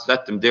they wanted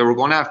at them. They were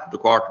going after the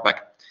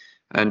quarterback.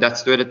 And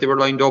that's the way that they were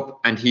lined up.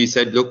 And he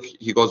said, look,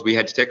 he goes, we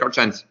had to take our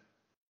chance.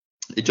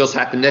 It just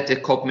happened that the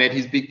Cup made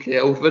his big play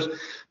out of it.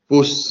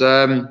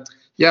 But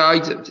yeah,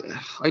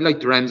 I like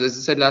the Rams. As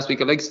I said last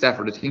week, I like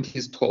Stafford. I think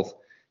he's tough.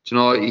 You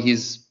know,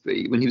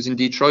 when he was in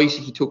Detroit,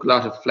 he took a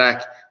lot of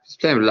flack. He's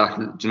playing with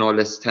a lot,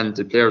 less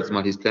talented players than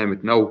what he's playing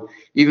with now.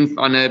 Even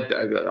on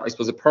I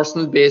suppose, a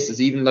personal basis,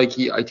 even like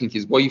I think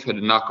his wife had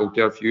a knockout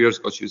there a few years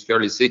ago. She was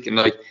fairly sick, and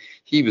like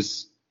he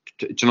was,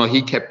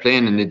 he kept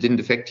playing, and it didn't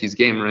affect his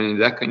game or any of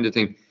that kind of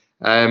thing.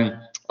 I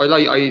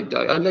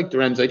like the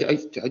Rams. I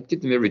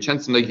give them every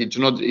chance, and like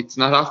it's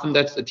not often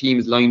that a team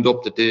is lined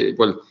up that they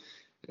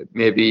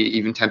maybe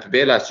even Tampa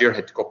Bay last year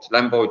had to go up to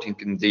Lambeau, I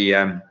think, in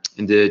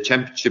the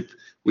championship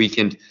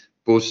weekend.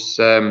 But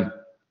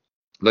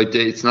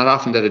it's not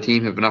often that a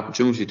team have an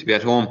opportunity to be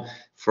at home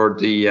for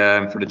the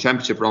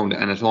championship round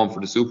and at home for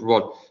the Super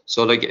Bowl.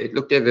 So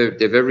look,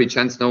 they've every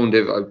chance now, and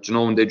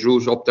when they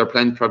drew up their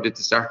plan probably at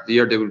the start of the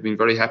year, they would have been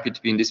very happy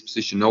to be in this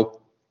position now.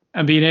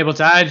 And being able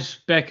to add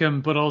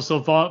Beckham, but also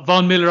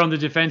Von Miller on the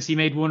defense, he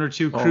made one or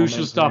two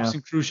crucial stops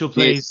and crucial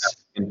plays.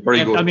 Yes,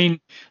 very good. I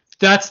mean,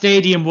 that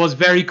stadium was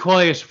very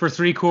quiet for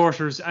 3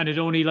 quarters, and it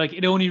only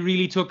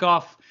really took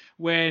off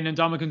when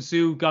Ndamukong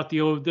Suh got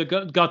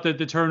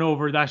the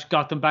turnover that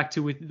got them back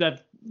to it,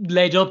 that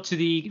led up to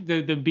the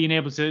being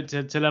able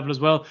to level as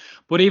well.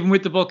 But even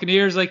with the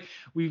Buccaneers, like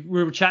we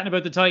were chatting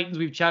about the Titans,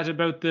 we've chatted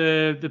about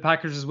the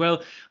Packers as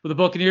well. But the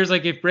Buccaneers,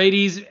 like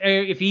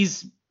if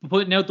he's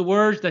putting out the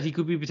word that he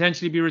could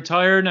potentially be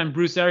retired, and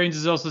Bruce Arians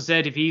has also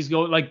said if he's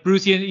going, like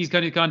Bruce, he's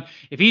kind of gone.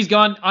 If he's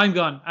gone, I'm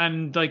gone.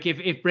 And like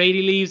if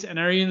Brady leaves and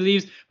Arians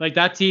leaves, like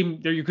that team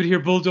there, you could hear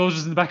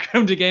bulldozers in the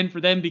background again for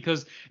them,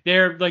 because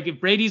they're like, if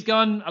Brady's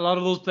gone, a lot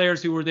of those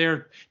players who were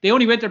there, they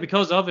only went there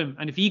because of him.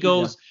 And if he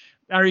goes,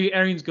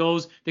 Arians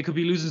goes, they could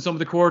be losing some of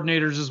the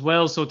coordinators as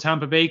well. So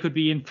Tampa Bay could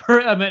be in.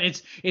 I mean,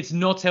 it's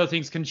nuts how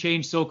things can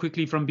change so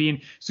quickly from being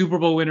Super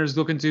Bowl winners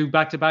looking to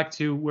back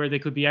to where they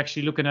could be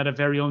actually looking at a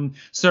very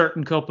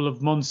uncertain couple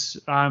of months.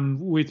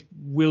 With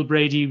will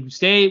Brady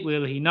stay?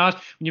 Will he not?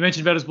 When you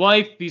mentioned about his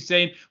wife, he's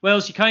saying,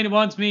 well, she kind of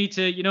wants me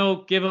to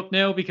give up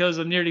now because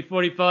I'm nearly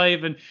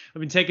 45 and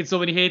I've been taking so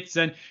many hits.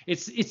 And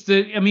it's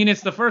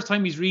the first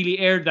time he's really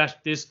aired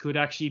that this could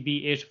actually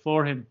be it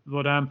for him.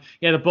 But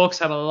the Bucs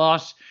have a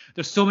lot.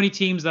 There's so many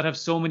teams that have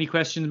so many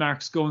question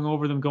marks going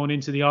over them going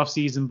into the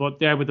offseason. But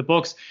there with the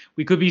Bucs,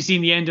 we could be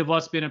seeing the end of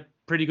what's been a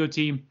pretty good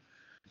team.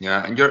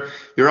 Yeah, and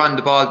you're on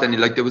the ball, Danny.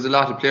 Like, there was a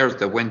lot of players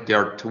that went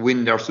there to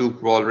win their Super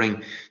Bowl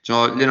ring.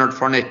 Leonard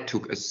Fournette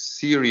took a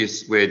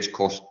serious wage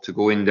cut to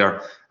go in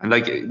there. And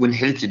like, when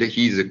healthy,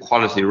 he's a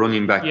quality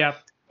running back. Yeah.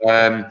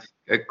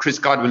 Chris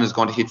Godwin is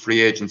going to hit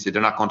free agency.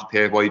 They're not going to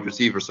pay a wide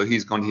receiver, so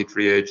he's going to hit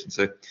free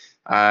agency.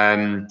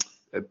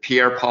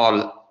 Pierre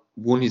Paul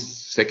won his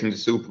second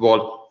Super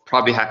Bowl.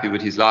 Probably happy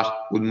with his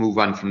lot, would move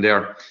on from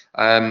there.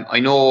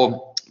 I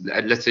know,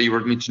 let's say you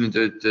were mentioning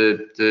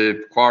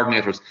the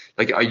coordinators.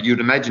 Like, you'd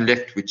imagine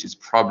Leftwich is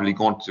probably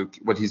going to,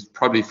 he's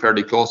probably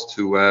fairly close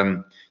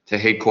to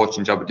head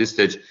coaching job at this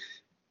stage.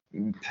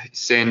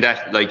 Saying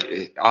that,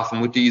 like, often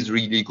with these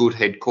really good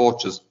head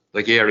coaches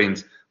like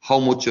Arians, how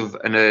much of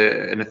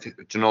an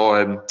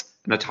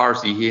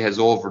authority he has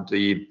over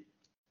the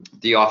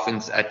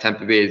offense at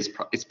Tampa Bay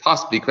is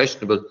possibly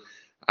questionable.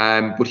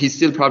 But he's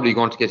still probably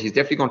he's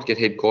definitely going to get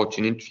head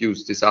coaching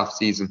interviews this off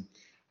season.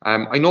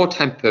 I know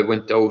Tampa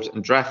went out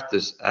and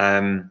drafted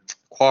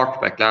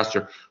quarterback last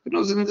year. But it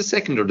was in the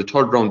second or the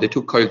third round. They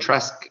took Kyle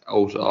Trask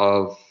out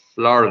of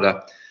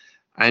Florida.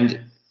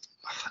 And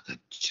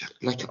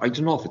like, I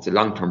don't know if it's a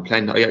long-term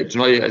plan. As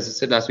I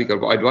said last week,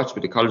 I'd watched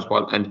with the college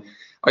ball, and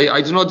I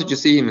don't know, did you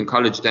see him in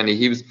college, Danny?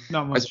 He was,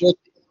 I suppose,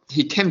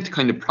 he came to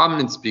kind of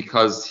prominence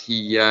because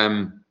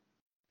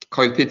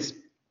Kyle Pitts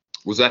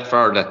was at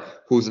Florida,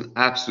 who's an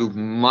absolute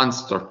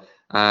monster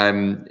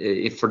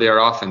for their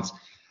offense.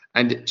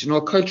 And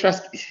Kyle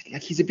Trask,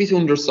 like, he's a bit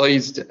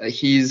undersized. I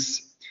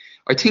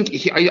think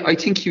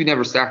he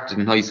never started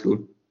in high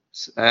school.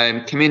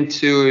 Came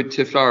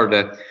into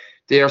Florida.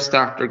 Their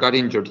starter got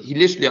injured.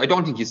 I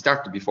don't think he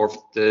started before.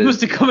 He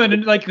must have come in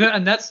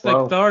and that's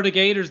like Florida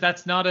Gators.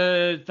 That's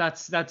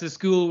a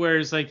school where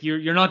it's like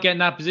you're not getting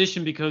that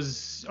position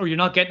or you're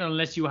not getting it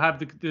unless you have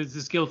the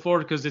skill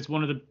for it, because it's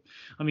one of the.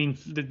 I mean,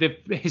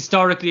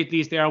 historically at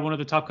least, they are one of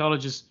the top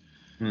colleges.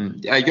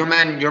 Your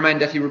man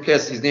that he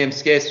replaced, his name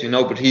escapes me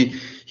now, but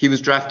he was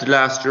drafted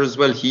last year as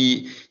well.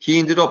 He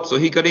ended up, so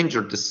he got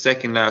injured the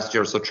second last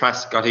year, so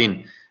Trask got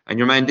in, and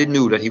your man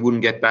knew that he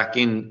wouldn't get back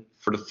in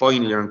for the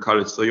final year in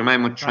college, so your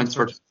man went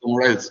transferred to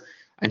somewhere else,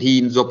 and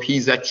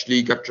he's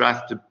actually got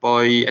drafted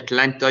by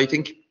Atlanta, I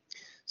think.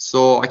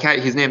 So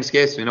his name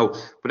escapes me now.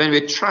 But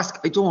anyway, Trask,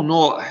 I don't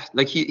know.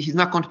 Like, he's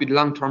not going to be the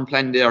long-term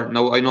plan there.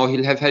 Now, I know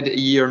he'll have had a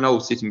year now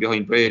sitting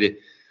behind Brady.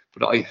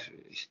 But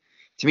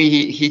to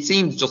me, he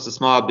seems just a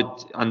small bit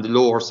on the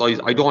lower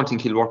side. I don't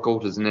think he'll work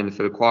out as an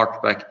NFL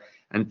quarterback.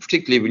 And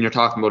particularly when you're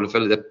talking about a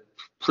fella that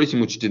pretty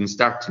much didn't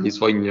start till his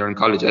final year in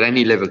college at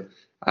any level.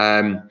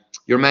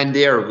 Your man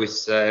there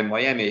with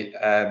Miami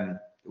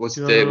was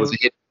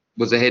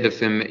ahead of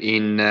him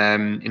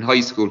in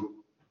high school.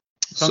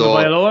 So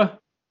Vailoa?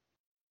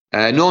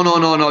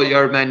 No.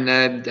 Your man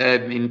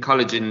in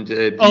college in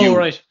the Oh,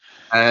 right.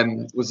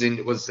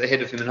 Was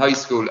ahead of him in high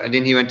school, and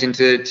then he went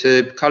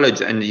into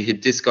college, and he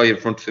had this guy in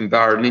front of him,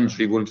 bar an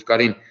injury, wouldn't have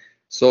got in.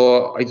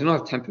 So I don't know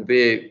if Tampa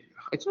Bay,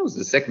 I don't know if it was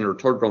the second or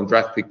third round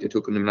draft pick they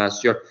took on him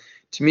last year.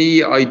 To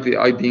me, I'd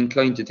be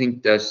inclined to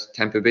think that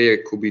Tampa Bay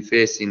could be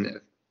facing.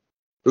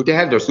 Look, they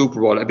have their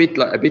Super Bowl a bit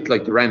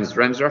like the Rams. The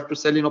Rams are after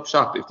selling up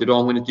shop if they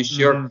don't win it this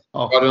year.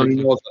 God only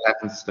knows what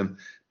happens to them.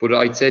 But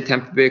I'd say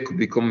Tampa Bay could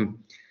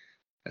become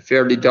a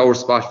fairly dour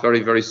spot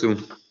very, very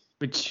soon.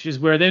 Which is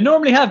where they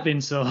normally have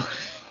been, so.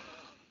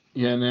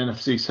 Yeah, in the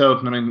NFC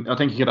South. I mean, I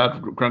think you could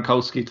add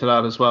Gronkowski to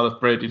that as well if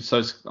Brady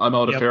decides I'm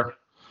out of here.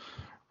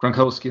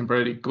 Gronkowski and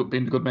Brady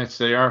being the good mates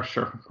they are,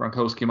 sure.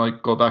 Gronkowski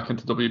might go back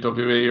into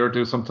WWE or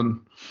do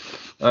something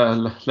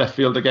left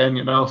field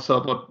again, So,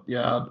 but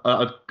yeah,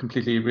 I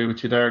completely agree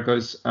with you there,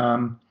 guys.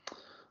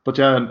 But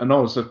yeah, I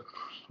know it's a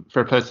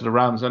fair play to the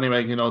Rams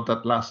anyway.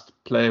 That last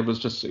play was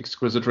just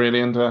exquisite,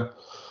 really, and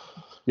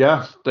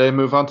they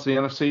move on to the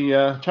NFC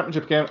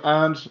Championship game.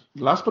 And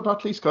last but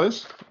not least,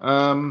 guys,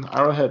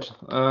 Arrowhead.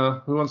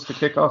 Who wants to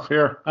kick off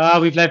here?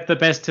 We've left the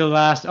best till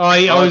last.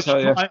 I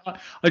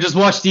just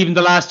watched even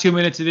the last 2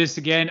 minutes of this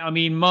again. I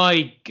mean,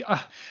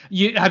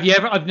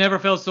 I've never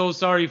felt so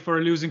sorry for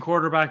a losing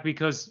quarterback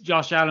because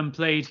Josh Allen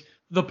played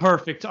the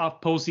perfect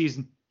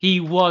postseason. He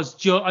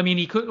was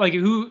he could I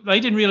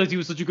didn't realize he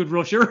was such a good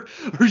rusher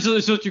or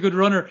such a good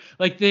runner.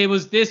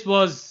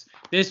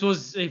 This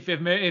was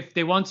if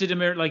they wanted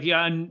him,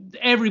 and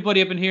everybody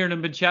I've been hearing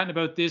and been chatting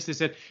about this, they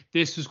said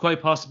this was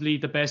quite possibly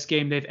the best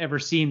game they've ever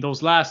seen.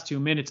 Those last 2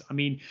 minutes. I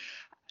mean,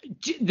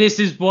 this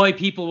is why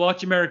people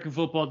watch American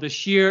football, the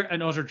sheer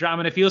and utter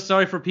drama. And I feel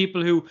sorry for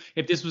people who,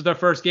 if this was their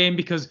first game,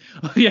 because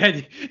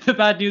the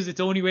bad news,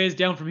 it's only ways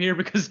down from here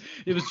because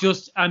it was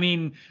just,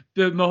 the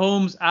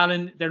Mahomes,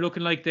 Allen, they're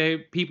looking like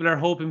people are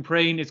hoping,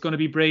 praying it's going to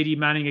be Brady,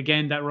 Manning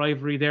again, that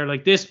rivalry there.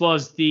 Like this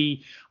was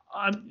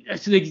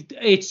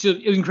it's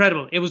just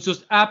incredible. It was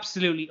just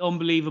absolutely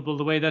unbelievable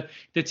the way that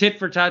the tit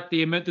for tat,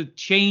 the amount, the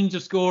change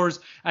of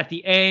scores at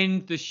the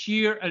end, the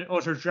sheer and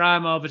utter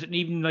drama of it, and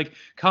even like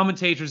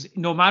commentators,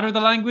 no matter the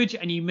language.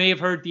 And you may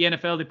have heard the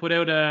NFL, they put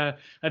out a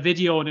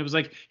video, and it was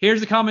like, here's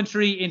the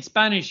commentary in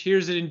Spanish,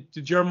 here's it in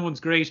the German one's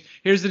great,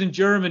 here's it in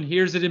German,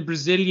 here's it in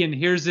Brazilian,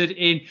 here's it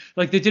in,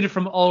 like, they did it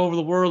from all over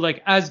the world,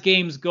 like as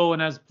games go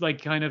and as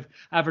like kind of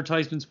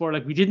advertisements for,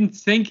 like, we didn't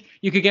think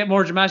you could get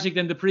more dramatic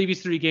than the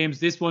previous 3 games.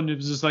 This one, it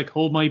was just like,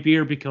 hold my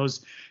beer,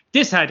 because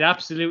this had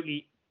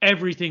absolutely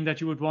everything that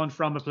you would want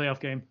from a playoff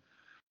game.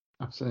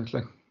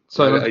 Absolutely.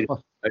 So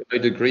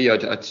I'd agree.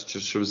 It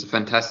was a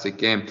fantastic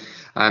game.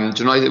 Do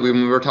you know that when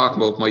we were talking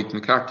about Mike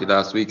McCarthy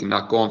last week and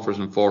not going for it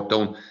on 4th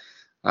down,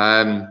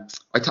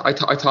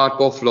 I thought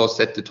Buffalo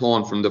set the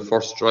tone from the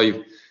first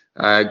drive,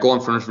 going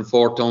for it from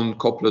 4th down a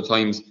couple of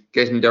times,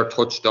 getting their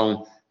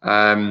touchdown.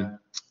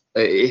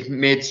 It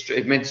made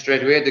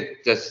straight away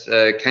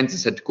that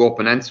Kansas had to go up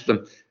and answer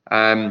them.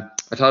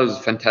 I thought it was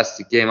a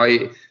fantastic game.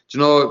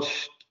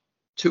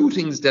 Two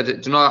things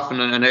that, often,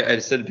 and I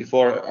said it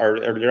before or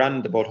earlier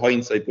on about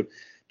hindsight, but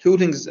 2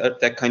 things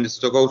that kind of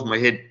stuck out in my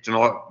head,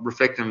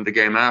 reflecting on the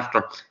game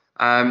after.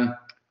 I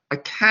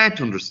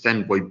can't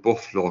understand why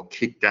Buffalo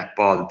kicked that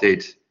ball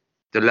dead,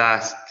 the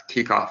last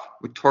kickoff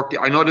with 30.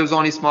 I know there was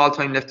only small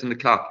time left in the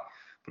clock,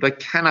 but I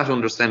cannot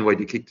understand why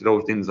they kicked it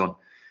out of the end zone.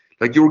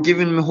 Like, you were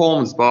giving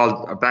Mahomes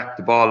back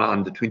the ball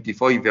on the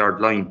 25-yard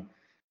line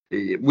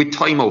with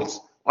timeouts.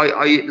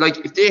 I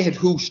like, if they had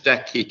hooshed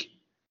that kick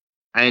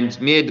and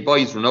made the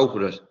boys run out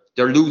with it,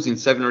 they're losing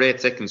 7 or 8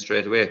 seconds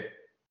straight away.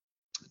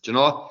 Do you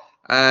know?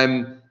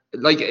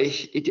 Like,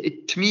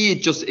 to me,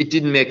 it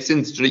didn't make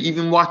sense.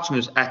 Even watching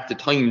it at the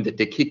time that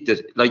they kicked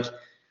it, like,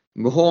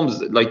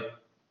 Mahomes, like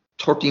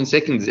 13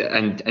 seconds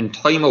and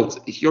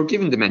timeouts, you're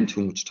giving the men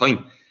too much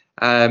time.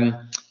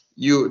 That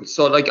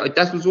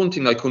was one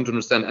thing I couldn't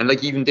understand. And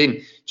like, even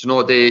then,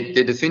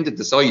 they defended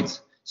the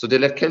sides. So they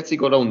let Kelsey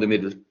go down the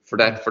middle for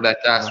that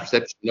last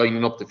reception,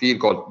 lining up the field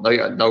goal.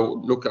 Now,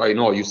 look, I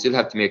know you still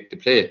have to make the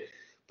play,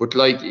 but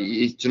like,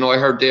 I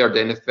heard there the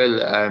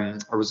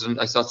NFL,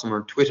 I saw somewhere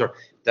on Twitter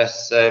that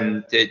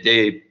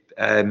they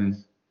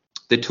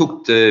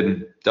took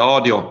the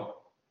audio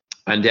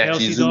and they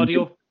actually zoomed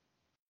audio.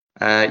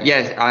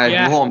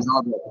 Mahomes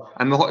audio,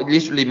 and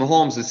literally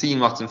Mahomes is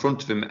seeing what's in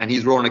front of him, and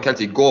he's rolling a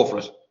Kelsey, go for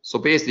it. So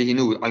basically, he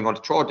knew, I'm going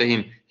to throw it to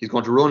him. He's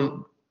going to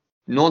run.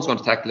 No one's going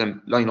to tackle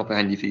him, line up a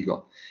handy field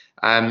goal.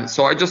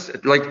 So I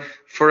just, like,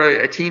 for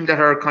a team that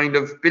are kind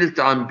of built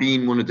on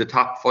being one of the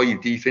top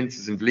 5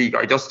 defenses in the league,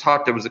 I just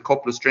thought there was a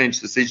couple of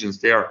strange decisions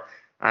there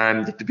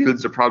that the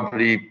Bills are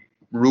probably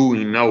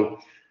ruining now.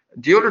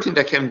 The other thing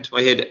that came to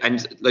my head,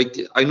 and like,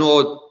 I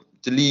know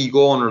the league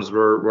owners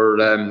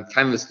were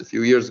canvassed a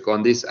few years ago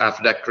on this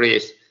after that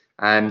great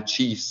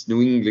Chiefs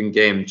New England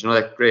game. Do you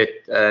know that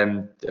great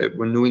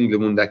when New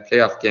England won that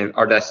playoff game,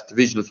 or that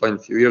divisional final a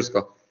few years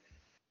ago?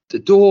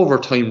 The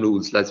overtime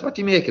rules, lads, what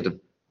do you make of them?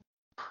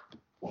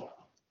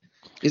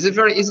 Is it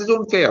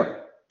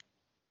unfair?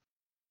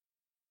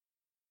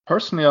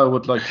 Personally, I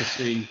would like to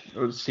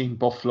see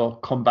Buffalo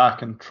come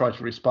back and try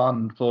to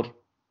respond, but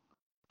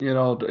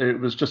it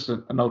was just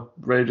an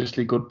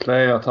outrageously good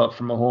play, I thought,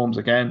 from Mahomes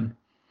again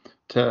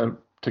to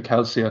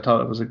Kelsey. I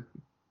thought it was a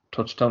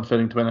touchdown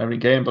fitting to win every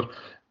game, but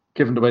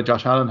given the way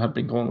Josh Allen had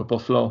been going with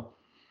Buffalo,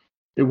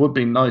 it would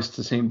be nice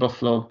to see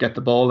Buffalo get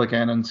the ball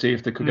again and see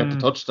if they could get the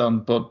touchdown.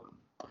 But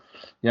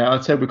yeah,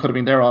 I'd say we could have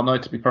been there all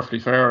night, to be perfectly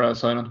fair,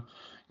 Simon.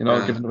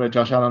 Given the way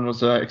Josh Allen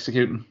was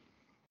executing.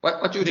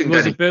 What do you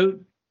think, Danny?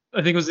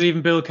 I think it was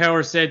even Bill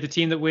Cowher said the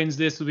team that wins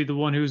this will be the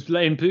one who's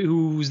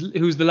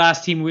the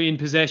last team in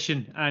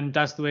possession, and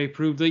that's the way it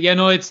proved. Yeah,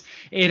 no,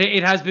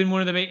 it has been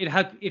one of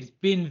the it's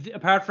been,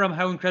 apart from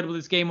how incredible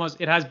this game was,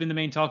 it has been the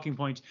main talking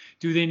point.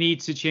 Do they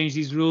need to change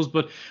these rules?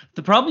 But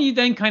the problem you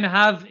then kind of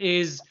have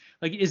is,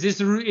 like, is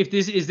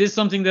this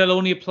something that'll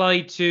only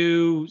apply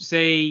to,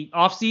 say,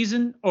 off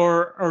season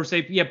or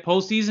say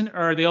post season,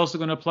 or are they also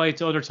going to apply it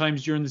to other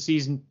times during the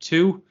season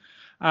too?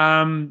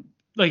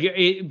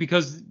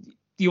 Because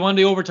you want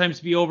the overtime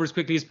to be over as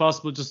quickly as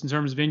possible, just in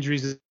terms of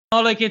injuries.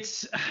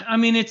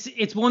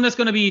 It's one that's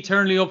going to be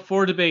eternally up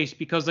for debate,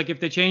 because, like, if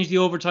they change the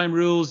overtime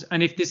rules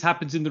and if this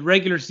happens in the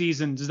regular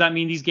season, does that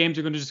mean these games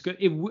are going to just go?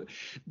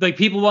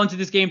 People wanted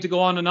this game to go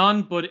on and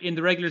on, but in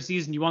the regular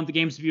season, you want the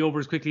games to be over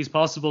as quickly as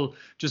possible.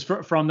 Just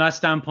from that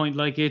standpoint,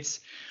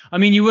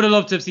 you would have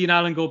loved to have seen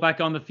Allen go back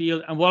on the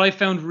field. And what I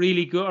found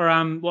really good,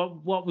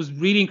 what was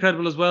really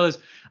incredible as well, is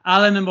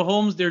Allen and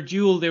Mahomes, their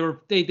duel.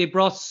 They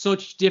brought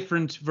such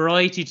different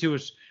variety to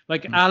it.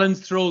 Like, Allen's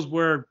throws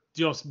were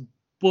just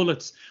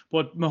bullets,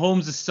 but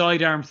Mahomes'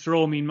 sidearm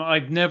throw,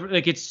 I've never,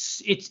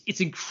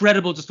 it's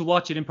incredible just to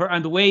watch it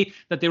and the way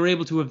that they were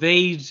able to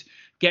evade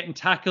getting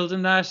tackled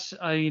in that.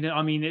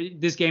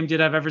 This game did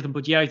have everything,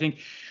 but yeah, I think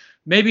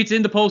maybe it's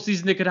in the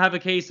postseason they could have a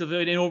case of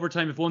in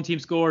overtime, if one team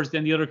scores,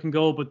 then the other can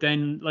go. But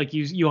then, like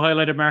you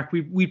highlighted, Mark,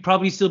 we'd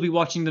probably still be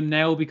watching them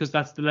now, because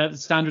that's the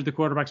standard the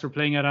quarterbacks were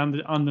playing at on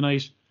the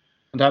night.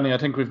 And Danny, I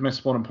think we've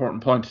missed one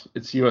important point.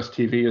 It's US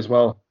TV as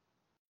well.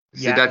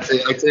 Yeah, that's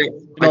it. I'd say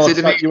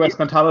that US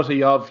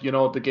mentality of,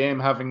 the game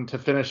having to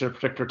finish at a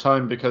particular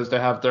time because they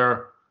have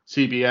their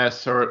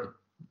CBS or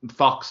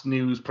Fox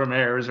News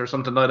premieres or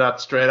something like that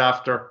straight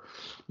after.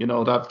 They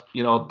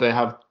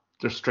have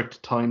their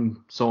strict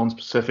time zone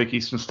specific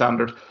Eastern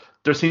Standard.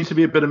 There seems to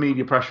be a bit of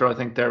media pressure, I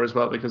think, there as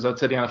well, because I'd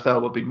say the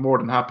NFL would be more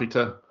than happy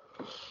to,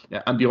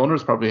 and the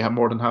owners probably have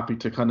more than happy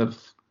to kind of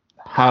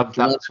have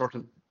that sort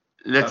of.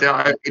 Let's say,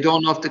 I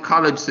don't know if the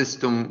college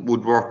system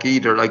would work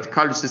either. Like, the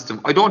college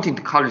system, I don't think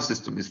the college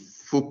system is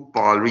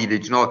football, really. I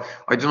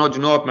don't know, do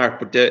you know it, Mark?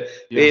 But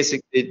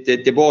basically,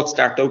 they both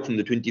start out from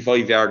the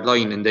 25-yard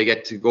line and they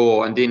get to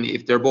go. And then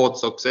if they're both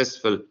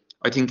successful,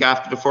 I think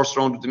after the first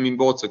round of them being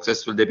both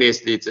successful,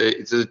 it's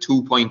a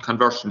 2-point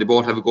conversion. They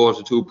both have a go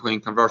at a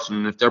 2-point conversion.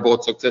 And if they're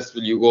both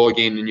successful, you go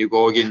again and you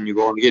go again and you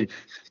go again.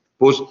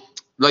 But,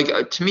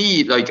 to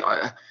me,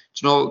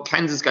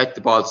 Kansas got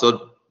the ball.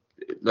 So,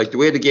 the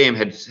way the game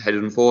had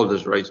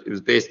unfolded, right, it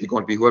was basically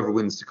going to be whoever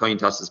wins the coin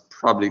toss is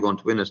probably going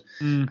to win it.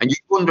 And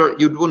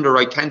you'd wonder,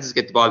 right, Kansas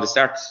get the ball, they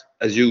start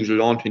as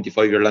usual on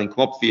 25-yard line,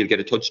 come up field, get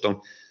a touchdown.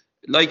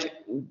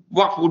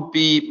 What would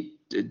be,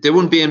 there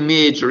wouldn't be a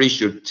major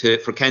issue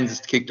for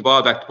Kansas to kick the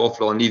ball back to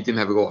Buffalo and leave them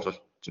have a go at it,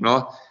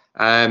 Now,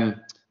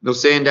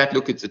 saying that,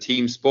 look, it's a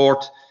team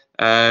sport.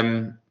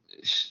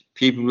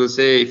 People will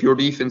say if your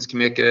defense can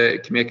make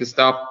a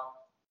stop,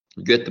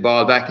 you get the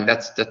ball back, and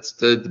that's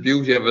the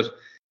beauty of it.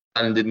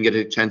 And didn't get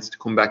a chance to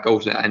come back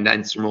out and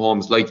answer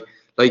Mahomes like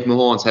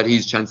Mahomes had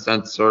his chance to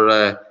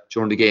answer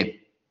during the game.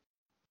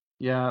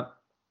 Yeah,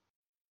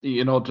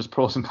 just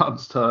pros and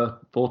cons to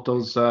both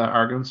those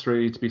arguments,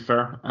 really, to be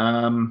fair.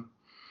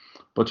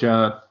 But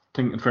yeah, I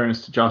think in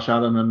fairness to Josh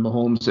Allen and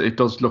Mahomes, it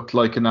does look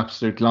like an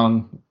absolute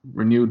long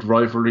renewed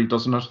rivalry,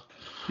 doesn't it?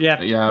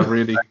 Yeah,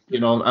 really.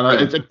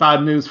 And it's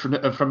bad news from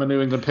a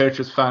New England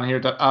Patriots fan here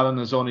that Allen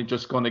is only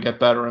just going to get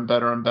better and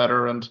better and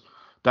better, and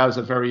that is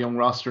a very young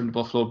roster in the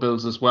Buffalo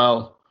Bills as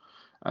well.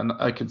 And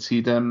I could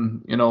see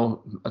them,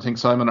 I think,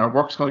 Simon, our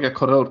work's going to get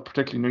cut out,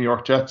 particularly New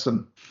York Jets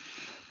and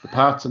the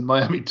Pats and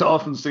Miami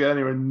Dolphins to get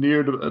anywhere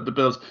near the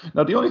Bills.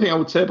 Now, the only thing I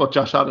would say about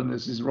Josh Allen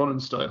is his running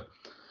style.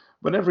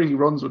 Whenever he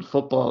runs with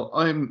football,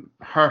 I'm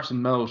heart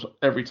and mouth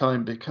every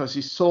time, because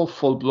he's so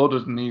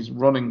full-blooded and he's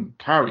running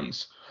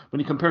carries. When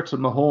you compare it to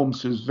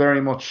Mahomes, who's very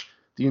much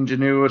the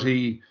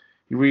ingenuity,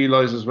 he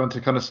realises when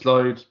to kind of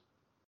slide,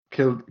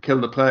 kill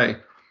the play.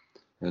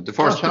 The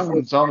first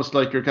it's almost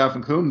like you're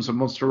Gavin Coombs and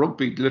Munster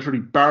Rugby, literally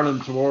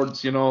barreling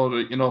towards,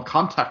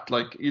 contact.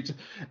 Like,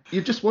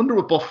 you just wonder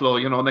with Buffalo,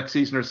 next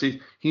season or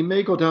season, he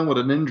may go down with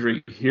an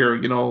injury here,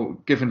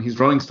 given his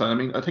running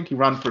style. I think he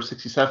ran for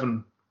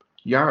 67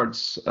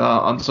 yards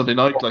on Sunday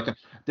night. Like,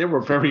 they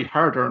were very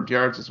hard-earned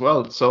yards as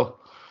well. So,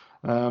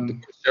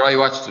 I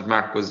watched it,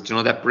 Mark, was,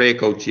 that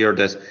breakout year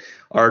that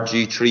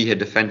RG3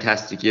 had a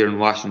fantastic year in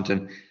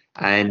Washington,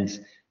 and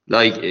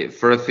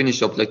for a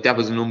finish up, that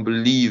was an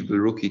unbelievable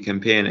rookie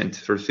campaign, and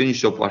for a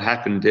finish up what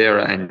happened there,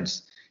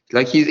 and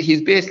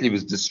he's basically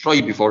was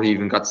destroyed before he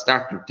even got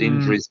started with the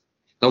injuries.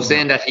 Now,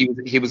 saying that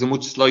he was a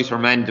much slighter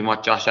man than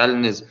what Josh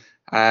Allen is,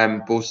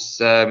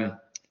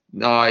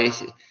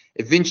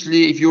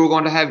 Eventually, if you're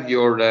going to have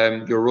your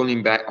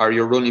running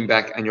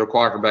back and your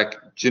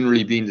quarterback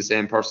generally being the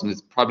same person,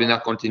 it's probably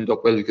not going to end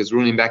up well, because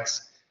running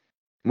backs,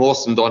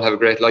 most of them don't have a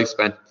great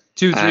lifespan.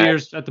 2-3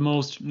 years at the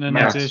most, and then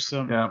that's it.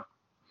 So. Yeah.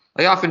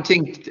 I often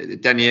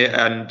think, Danny,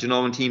 and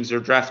when teams are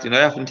drafting,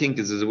 I often think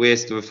this is a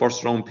waste of a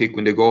first round pick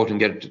when they go out and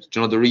get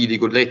the really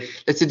good.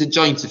 Let's say the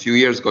Giants a few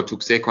years ago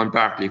took Saquon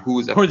Barkley, who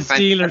was or the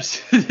Steelers.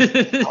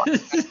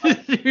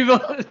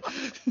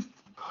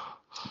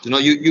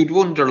 You'd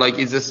wonder, like,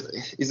 is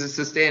this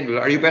sustainable?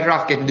 Are you better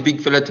off getting the big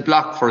fella to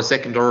block for a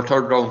second or a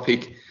third round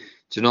pick?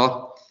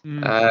 But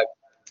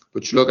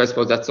look, I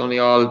suppose that's only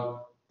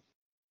all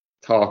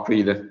talk,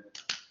 really.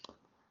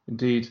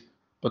 Indeed.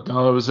 But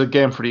no, it was a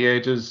game for the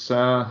ages,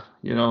 and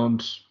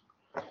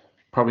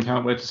probably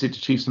can't wait to see the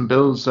Chiefs and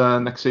Bills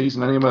next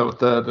season anyway with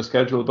the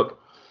schedule. But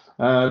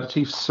the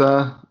Chiefs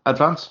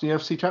advanced to the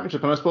AFC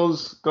Championship. And I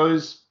suppose,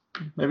 guys,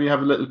 maybe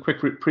have a little quick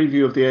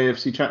preview of the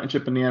AFC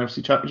Championship and the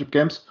NFC Championship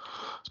games.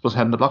 I suppose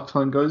heading the block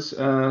time, guys.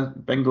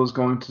 Bengals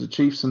going to the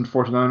Chiefs and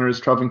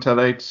 49ers travelling to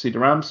LA to see the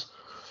Rams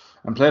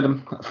and play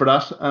them for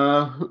that.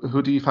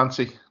 Who do you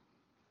fancy?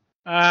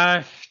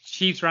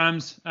 Chiefs,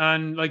 Rams,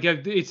 and like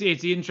it's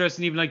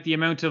interesting, even like the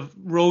amount of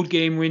road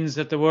game wins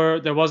that there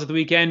was at the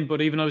weekend.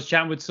 But even I was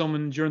chatting with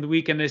someone during the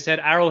weekend, they said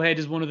Arrowhead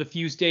is one of the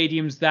few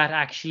stadiums that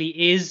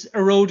actually is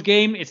a road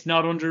game. It's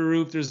not under a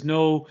roof. There's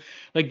no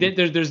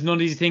there's none of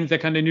these things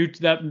that kind of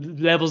that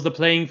levels the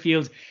playing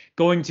field.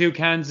 Going to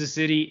Kansas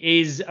City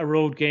is a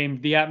road game.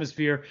 The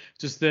atmosphere,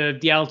 just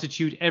the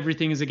altitude,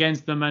 everything is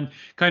against them. And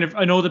kind of,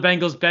 I know the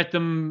Bengals bet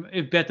them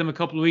a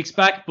couple of weeks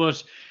back,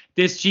 but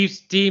this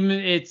Chiefs team,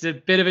 it's a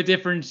bit of a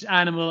different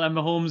animal, and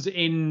Mahomes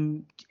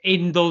in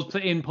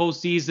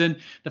postseason.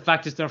 The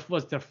fact is, their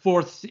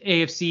fourth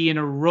AFC in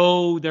a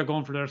row. They're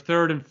going for their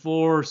third and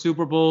four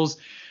Super Bowls.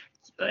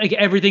 Like,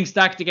 everything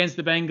stacked against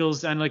the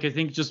Bengals, and like I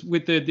think just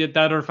with that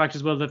other fact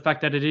as well, the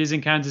fact that it is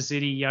in Kansas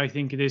City, I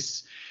think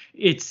it's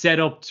set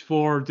up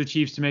for the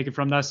Chiefs to make it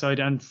from that side.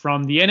 And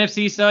from the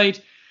NFC side,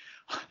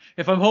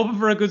 if I'm hoping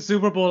for a good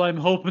Super Bowl, I'm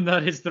hoping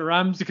that it's the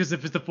Rams, because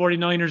if it's the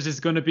 49ers, it's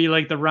going to be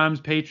like the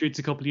Rams-Patriots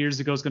a couple of years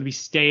ago. It's going to be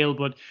stale.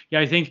 But yeah,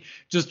 I think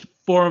just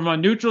from a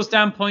neutral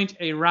standpoint,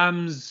 a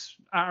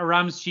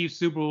Rams-Chiefs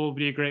Super Bowl would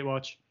be a great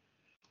watch.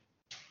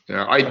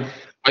 Yeah,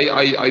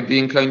 I'd be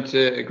inclined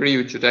to agree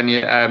with you,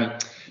 Danny.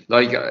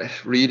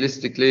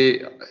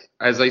 Realistically,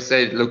 as I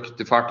said, look,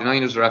 the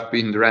 49ers are after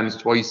beating the Rams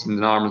twice in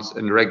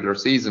the regular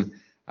season.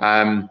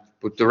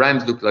 But the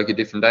Rams look like a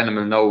different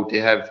animal now. They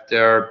have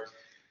their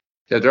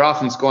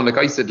offense going, like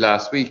I said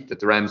last week,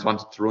 that the Rams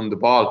wanted to run the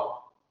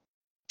ball.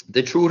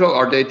 They threw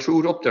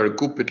it up there a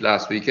good bit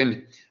last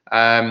weekend.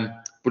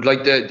 But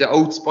like the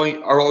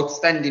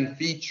outstanding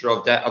feature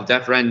of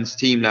that Rams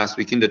team last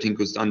weekend, I think,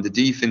 was on the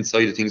defense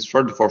side of things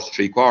for the first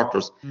three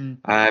quarters.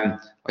 I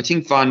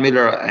think Von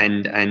Miller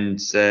and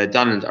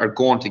Donald are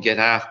going to get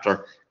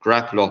after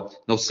Garoppolo.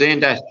 Now,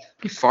 saying that,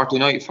 if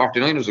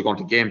 49ers are going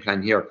to game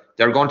plan here,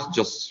 they're going to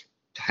just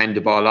hand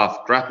the ball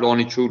off. Garoppolo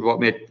only threw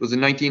was it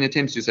 19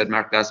 attempts, you said,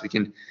 Mark, last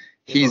weekend.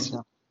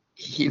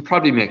 He'll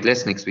probably make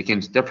less next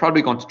weekend. They're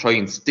probably going to try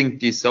and stink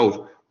this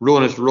out,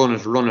 run it,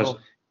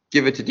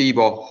 give it to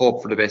Debo,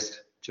 hope for the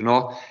best,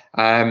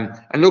 and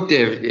look,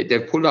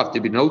 they've pulled off.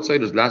 They've been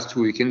outsiders last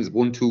 2 weekends,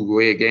 1-2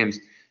 away games.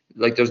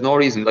 Like, there's no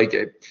reason, like,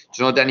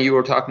 Danny, you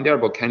were talking there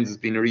about Kansas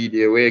being a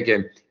really away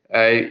game.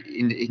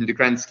 In the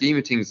grand scheme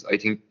of things, I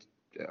think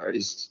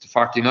it's the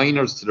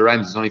 49ers to the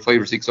Rams is only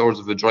 5 or 6 hours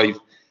of a drive.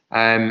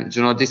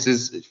 This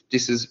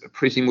is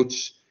pretty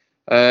much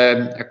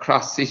a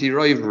cross-city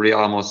rivalry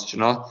almost, from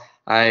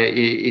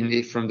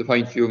the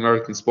point of view of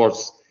American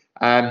sports.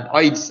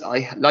 I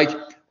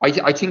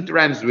think the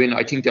Rams win.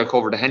 I think they'll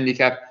cover the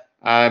handicap.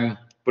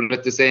 But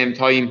at the same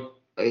time,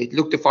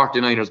 look, the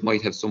 49ers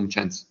might have some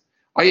chance.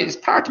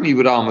 Part of me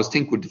would almost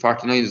think with the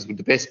 49ers,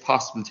 the best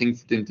possible thing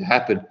for them to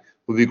happen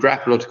would be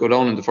Garoppolo to go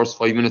down in the first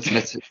 5 minutes and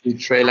let's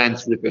Trey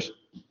Lance rip it.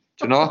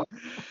 No,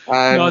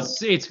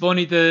 it's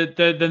funny.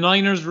 The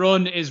Niners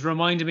run is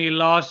reminding me a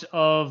lot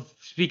of,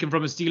 speaking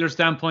from a Steelers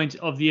standpoint,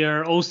 of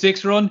their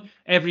 06 run.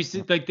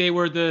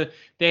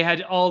 They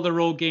had all the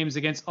road games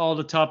against all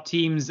the top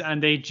teams,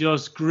 and they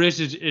just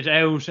gritted it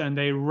out, and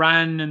they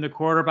ran, and the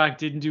quarterback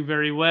didn't do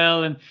very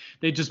well, and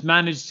they just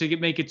managed to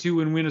make it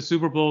 2 and win a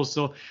Super Bowl.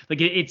 So like,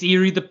 it's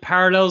eerie, the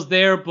parallels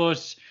there,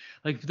 but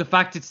like, the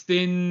fact it's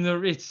thin,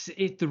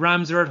 the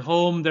Rams are at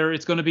home.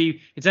 It's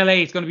LA.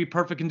 It's going to be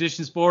perfect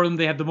conditions for them.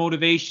 They have the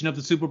motivation of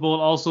the Super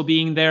Bowl also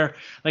being there.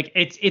 Like,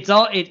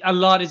 a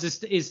lot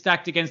is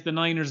stacked against the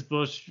Niners.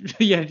 But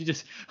yeah,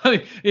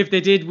 if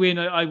they did win,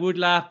 I would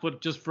laugh.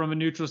 But just from a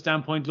neutral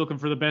standpoint, looking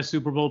for the best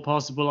Super Bowl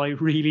possible, I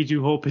really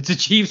do hope it's a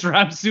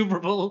Chiefs-Rams Super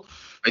Bowl.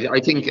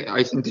 I think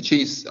the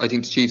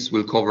Chiefs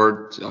will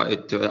cover.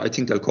 I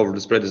think they'll cover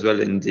the spread as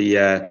well in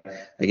the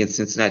against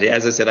Cincinnati.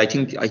 As I said,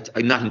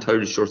 I'm not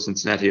entirely sure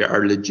Cincinnati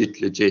are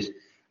legit.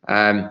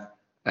 And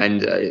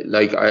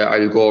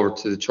I'll go over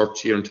to the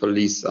church here in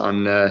Tullis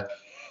on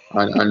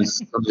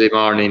Sunday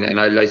morning, and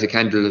I'll light a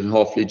candle, and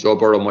hopefully Joe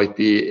Burrow might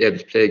be able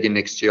to play again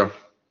next year.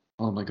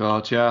 Oh my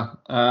God, yeah.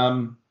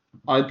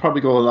 I'd probably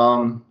go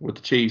along with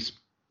the Chiefs,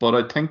 but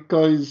I think,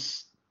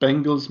 guys,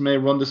 Bengals may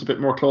run this a bit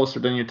more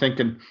closer than you're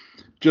thinking.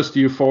 Just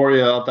the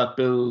euphoria of that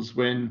Bills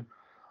win.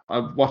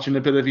 I'm watching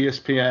a bit of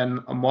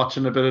ESPN. I'm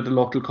watching a bit of the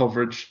local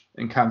coverage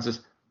in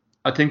Kansas.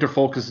 I think their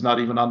focus is not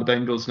even on the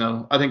Bengals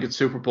now. I think it's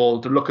Super Bowl.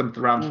 They're looking at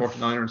the Rams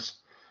 49ers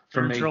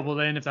for They're in me. trouble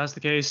then if that's the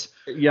case.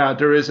 Yeah,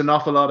 there is an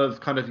awful lot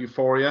of kind of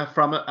euphoria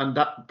from it, and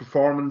that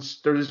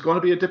performance, there is going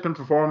to be a dip in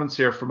performance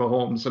here for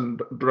Mahomes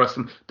and the rest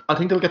of them. I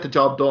think they'll get the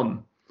job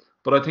done,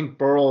 but I think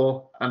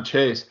Burrow and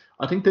Chase,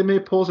 I think they may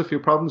pose a few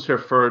problems here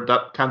for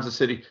that Kansas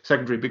City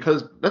secondary,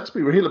 because let's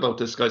be real about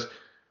this, guys.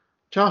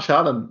 Josh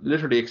Allen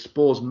literally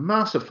exposed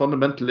massive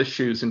fundamental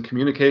issues in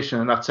communication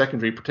in that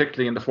secondary,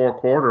 particularly in the fourth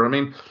quarter. I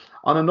mean,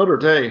 on another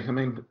day, I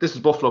mean, this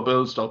is Buffalo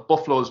Bills stuff.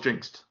 Buffalo is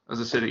jinxed as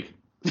a city.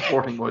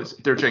 Sporting wise,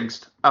 they're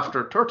jinxed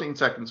after 13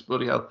 seconds,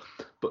 bloody hell.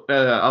 But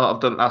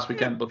I've done it last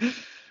weekend. But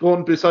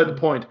going beside the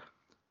point,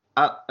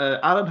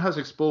 Allen has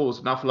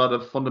exposed an awful lot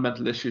of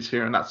fundamental issues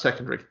here in that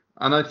secondary,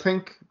 and I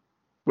think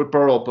with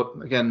Burrow, but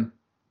again,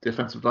 the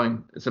offensive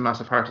line is a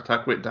massive heart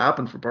attack waiting to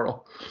happen for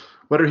Burrow.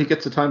 Whether he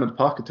gets the time in the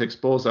pocket to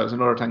expose that is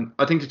another thing.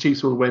 I think the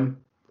Chiefs will win,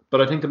 but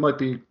I think it might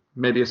be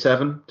maybe a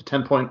 7 to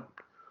 10 point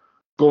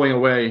going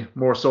away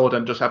more so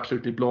than just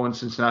absolutely blowing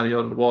Cincinnati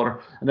out of the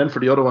water. And then for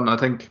the other one, I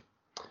think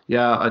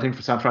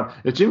for San Fran,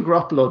 if Jimmy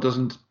Garoppolo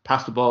doesn't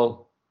pass the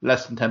ball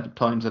less than 10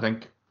 times, I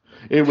think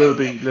it will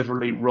be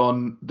literally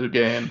run the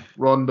game,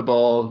 run the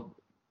ball,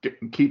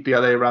 keep the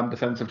LA Ram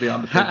defensively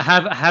on the pitch.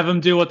 Have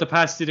him do what the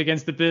Pats did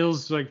against the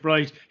Bills. Like,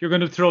 right, you're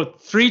going to throw it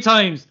 3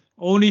 times,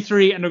 only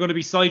 3, and they're going to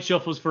be side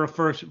shuffles for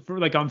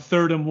like on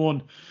 3rd and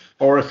 1.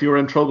 Or if you're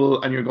in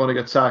trouble and you're going to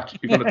get sacked,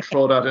 you're going to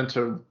throw that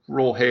into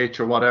row H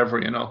or whatever,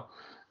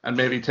 and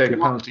maybe take a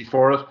penalty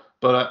for it.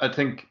 But I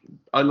think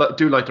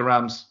do like the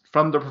Rams.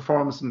 From their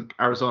performance in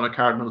Arizona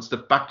Cardinals,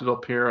 they've backed it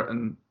up here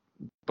in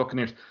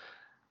Buccaneers.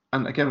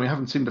 And again, we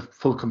haven't seen the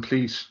full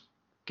complete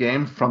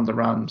game from the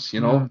Rams,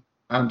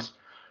 And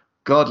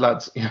God,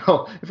 lads,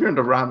 if you're in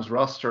the Rams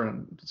roster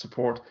and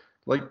support,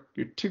 like,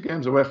 you're 2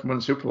 games away from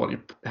winning Super Bowl,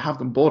 you have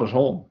them both at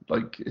home.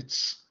 Like,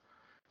 it's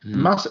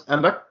massive.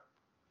 And that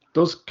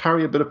does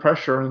carry a bit of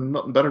pressure, and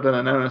nothing better than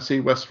an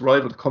NFC West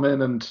rival to come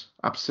in and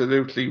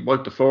absolutely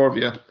wipe the floor of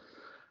you.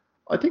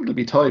 I think it'll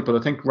be tight, but I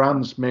think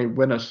Rams may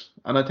win it.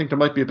 And I think there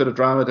might be a bit of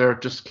drama there,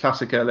 just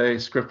classic LA,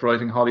 script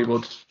writing,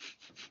 Hollywood.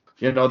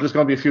 There's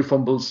going to be a few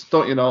fumbles,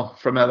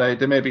 from LA.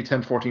 They may be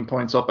 10, 14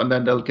 points up, and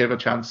then they'll give a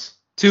chance.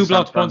 2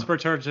 blocked punts per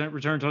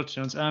return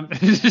touchdowns.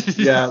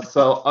 Yeah,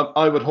 so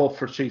I would hope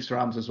for Chiefs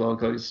Rams as well,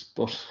 guys.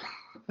 But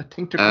I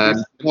think they're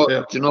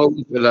do you know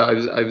one fella,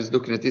 I was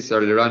looking at this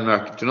earlier on,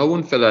 Mark. Do you know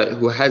one fella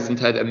who hasn't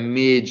had a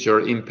major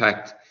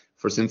impact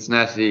for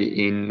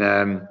Cincinnati in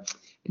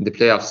the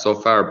playoffs so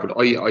far, but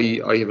I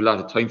have a lot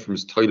of time from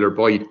his Tyler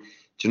Boyd.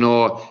 Do you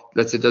know,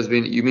 let's say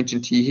you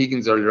mentioned T.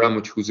 Higgins earlier on,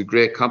 which was a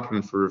great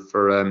compliment for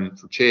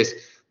Chase.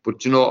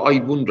 But I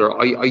wonder,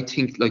 I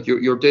think, like,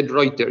 you're dead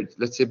right there.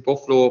 Let's say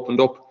Buffalo opened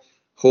up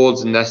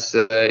holes in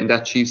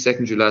that Chiefs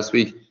secondary last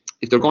week.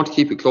 If they're going to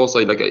keep it close,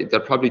 they'll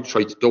probably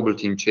try to double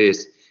team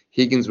Chase.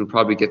 Higgins will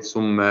probably get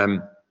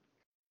some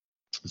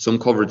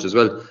coverage as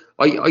well.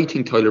 I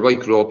think Tyler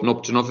Boyd could open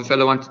up. Do you know, if a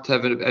fella wanted to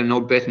have an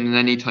out betting in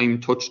any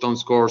time touchdown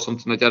score or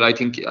something like that, I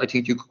think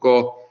you could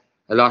go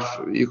a lot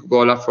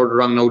further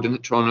wrong now than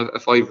throwing a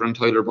 5 on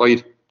Tyler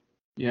Boyd.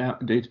 Yeah,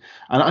 indeed.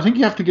 And I think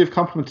you have to give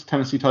compliment to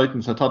Tennessee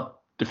Titans. I thought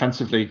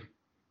defensively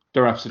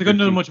they're absolutely. They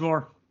couldn't have done much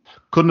more.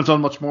 Couldn't have done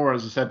much more,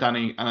 as you said,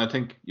 Danny. And I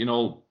think,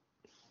 will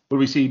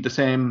we see the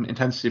same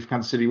intensity for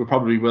Kansas City? We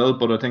probably will,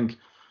 but I think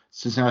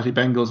Cincinnati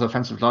Bengals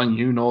offensive line,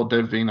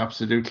 they've been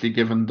absolutely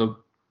given the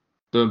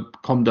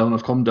come down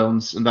of come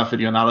downs in that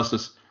video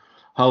analysis,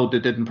 how they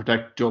didn't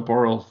protect Joe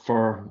Burrow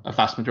for a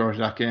vast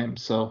majority of that game.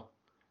 So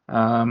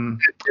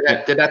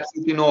did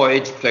absolutely no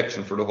edge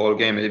protection for the whole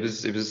game. It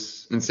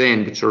was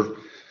insane, but sure,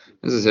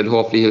 as I said,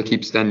 hopefully he'll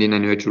keep standing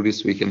anyway through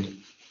this weekend.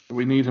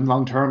 We need him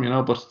long term,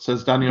 but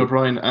says Danny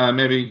O'Brien,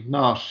 maybe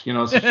not.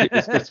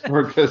 It's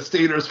Pittsburgh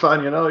Steelers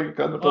fan, you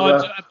kind of.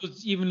 I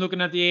was even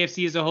looking at the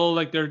AFC as a whole,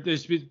 like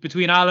there's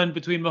between Allen,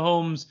 between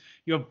Mahomes,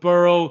 you have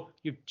Burrow,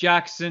 you have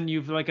Jackson,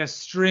 you've like a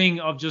string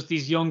of just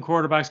these young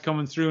quarterbacks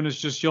coming through, and it's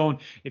just shown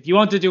if you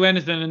want to do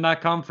anything in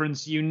that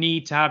conference, you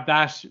need to have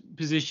that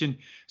position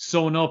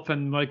sewn up.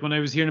 And like when I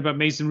was hearing about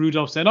Mason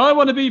Rudolph saying, I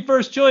want to be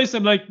first choice,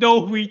 I'm like, no,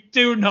 we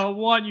do not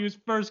want you as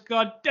first.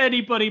 God,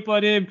 anybody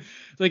but him.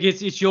 Like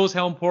it shows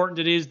how important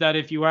it is that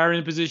if you are in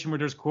a position where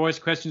there's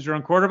questions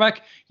around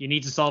quarterback, you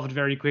need to solve it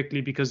very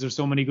quickly because there's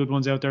so many good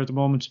ones out there at the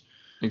moment.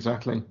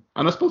 Exactly.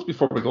 And I suppose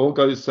before we go,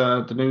 guys,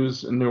 the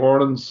news in New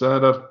Orleans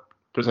that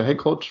there's a head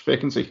coach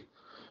vacancy.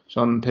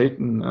 Sean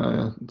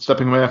Payton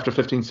stepping away after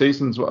 15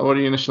 seasons. What are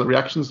your initial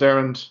reactions there?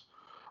 And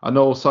I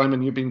know,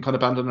 Simon, you've been kind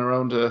of banding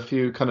around a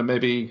few kind of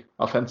maybe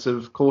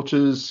offensive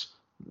coaches,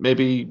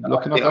 maybe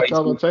looking at that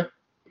job, I'd say.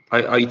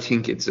 I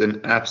think it's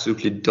an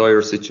absolutely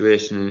dire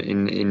situation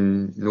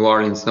in New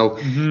Orleans now.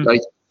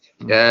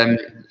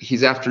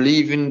 He's after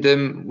leaving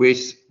them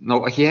with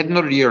he had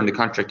another year in the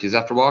contract. He's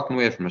after walking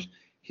away from it.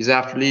 He's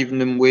after leaving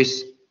them with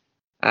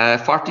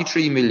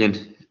 43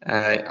 million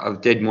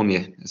of dead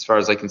money, as far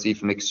as I can see,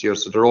 for next year.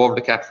 So they're over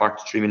the cap,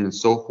 43 million.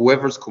 So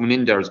whoever's coming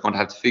in there is going to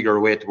have to figure a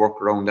way to work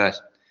around that.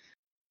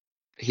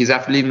 He's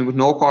after leaving them with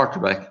no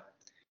quarterback.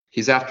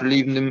 He's after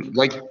leaving them,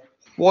 like,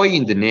 why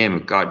in the name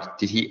of God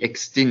did he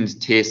extend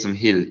Taysom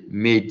Hill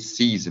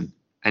mid-season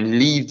and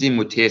leave them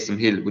with Taysom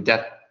Hill with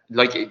that?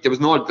 Like, there was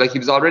no, like, he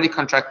was already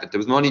contracted. There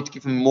was no need to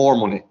give him more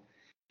money.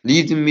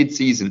 Leave him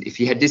mid-season. If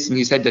he had this in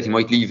his head that he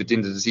might leave at the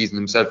end of the season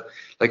himself,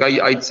 like,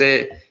 I'd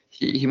say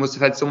he must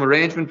have had some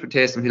arrangement with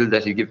Taysom Hill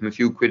that he'd give him a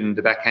few quid in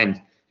the back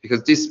end,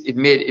 because it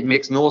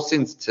makes no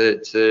sense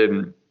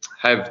to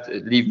have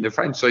leaving the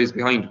franchise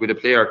behind with a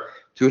player.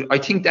 I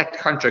think that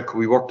contract could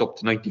be worked up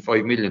to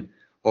 95 million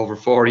over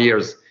 4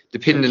 years,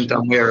 dependent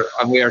on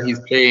where he's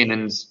playing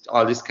and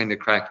all this kind of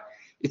crack.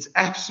 It's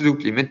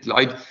absolutely mental.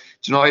 I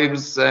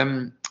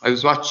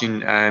was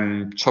watching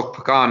Chuck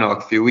Pagano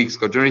a few weeks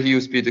ago. Do you know he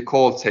used to be the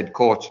Colts head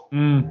coach?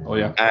 Oh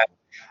yeah.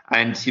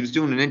 And he was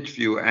doing an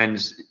interview,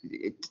 and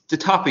the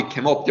topic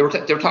came up. They were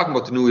talking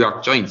about the New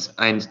York Giants,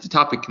 and the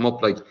topic came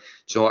up, like,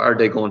 are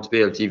they going to be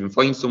able to even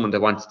find someone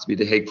that wanted to be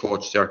the head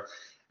coach there?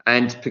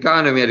 And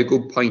Pagano made a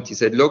good point. He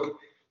said, look,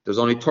 there's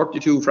only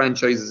 32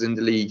 franchises in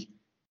the league.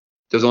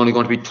 There's only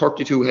going to be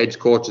 32 head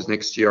coaches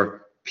next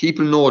year.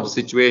 People know the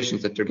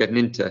situations that they're getting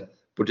into,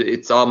 but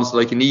it's almost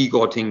like an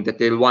ego thing that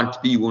they'll want to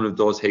be one of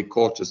those head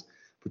coaches.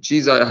 But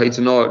geez, I don't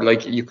know,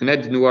 like, you can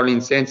add the New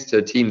Orleans Saints to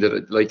a team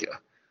that, like,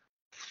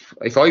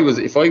 if I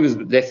was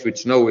left with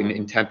Snow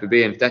in Tampa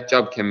Bay, and if that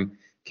job came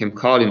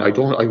calling, I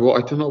don't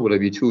know, would I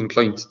be too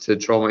inclined to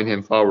throw my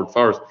name forward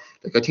for it?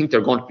 Like, I think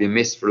they're going to be a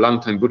mess for a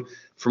long time. But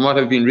from what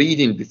I've been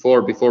reading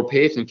before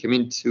Peyton came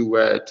into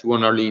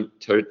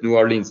New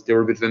Orleans, they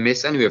were a bit of a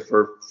mess anyway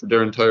for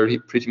their entire,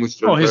 pretty much.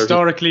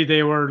 Historically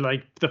they were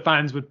like the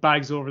fans with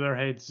bags over their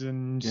heads,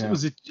 and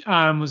was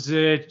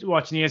it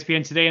watching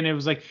ESPN today, and it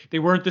was like they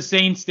weren't the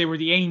Saints, they were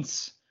the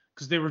Aints.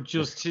 Because they were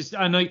just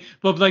and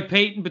like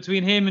Peyton,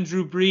 between him and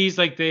Drew Brees,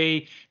 like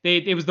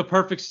it was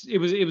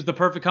the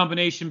perfect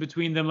combination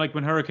between them. Like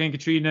when Hurricane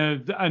Katrina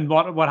and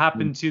what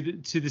happened to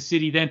the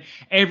city, then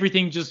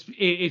everything just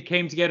it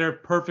came together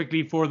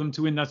perfectly for them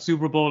to win that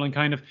Super Bowl. And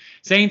kind of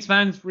Saints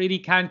fans really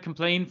can't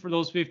complain for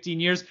those 15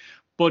 years.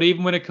 But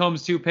even when it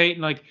comes to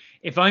Peyton, like,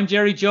 if I'm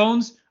Jerry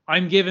Jones,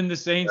 I'm giving the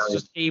Saints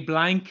just a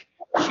blank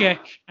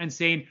check and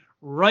saying,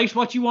 write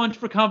what you want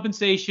for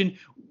compensation.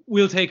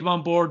 We'll take him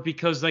on board,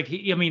 because, like,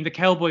 the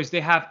Cowboys,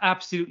 they have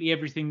absolutely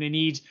everything they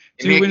need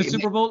to win a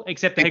Super Bowl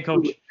except the head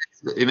coach.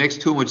 It makes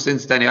too much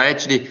sense, Danny. I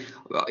think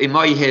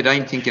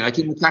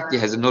McCarthy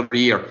has another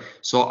year.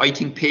 So I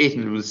think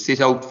Peyton will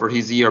sit out for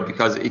his year,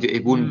 because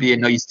it wouldn't be a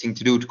nice thing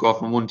to do, to go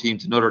from one team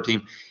to another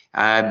team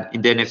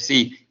in the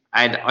NFC.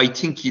 And I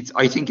think it's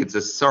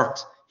a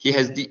cert. He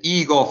has the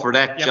ego for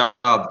that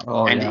job.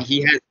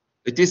 He has.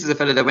 This is a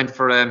fella that went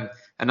for an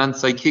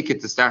onside kick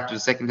at the start of the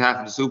second half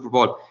of the Super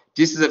Bowl.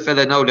 This is a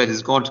fella now that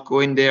is going to go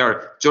in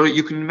there.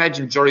 You can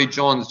imagine Jerry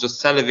Jones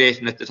just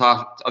salivating at the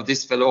top of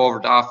this fella over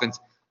the offense.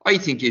 I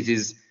think it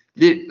is,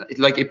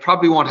 like, it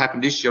probably won't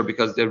happen this year,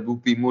 because there will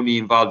be money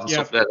involved and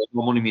stuff like that.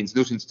 No money means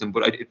nothing to them,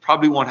 but it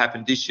probably won't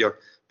happen this year.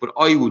 But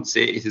I would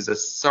say it is a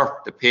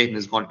cert that Peyton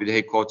is going to be the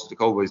head coach of the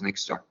Cowboys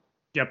next year.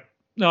 Yep.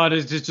 No, it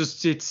is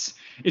just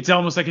it's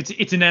almost like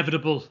it's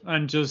inevitable,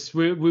 and just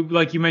we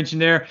like you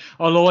mentioned there.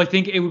 Although I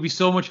think it would be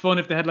so much fun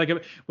if they had, like,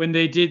 when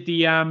they did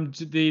the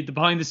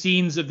behind the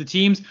scenes of the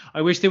teams.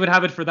 I wish they would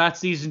have it for that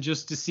season,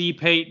 just to see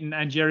Peyton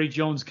and Jerry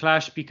Jones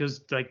clash,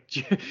 because like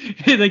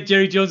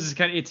Jerry Jones is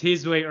it's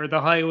his way or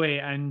the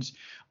highway.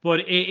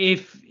 But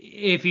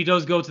if he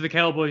does go to the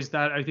Cowboys,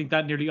 that I think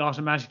that nearly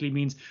automatically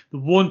means the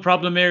one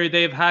problem area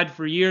they've had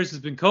for years has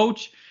been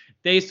coach.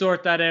 They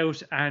sort that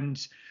out,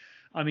 and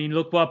I mean,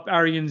 look what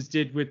Arians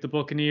did with the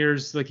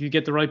Buccaneers. Like, you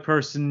get the right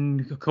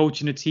person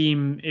coaching a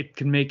team, it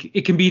can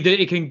be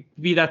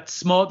that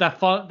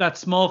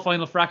small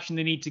final fraction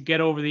they need to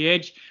get over the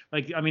edge.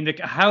 Like, I mean,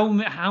 how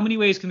many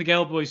ways can the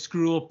Cowboys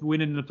screw up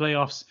winning in the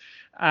playoffs?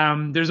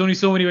 There's only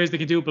so many ways they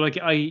can do it, but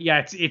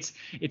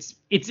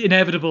it's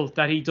inevitable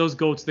that he does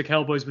go to the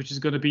Cowboys, which is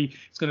going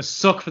to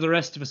suck for the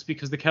rest of us,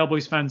 because the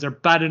Cowboys fans are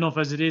bad enough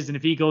as it is, and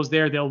if he goes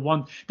there, they'll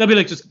be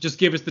like, just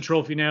give us the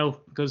trophy now,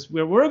 because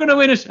we're going to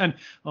win it. And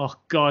oh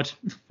God,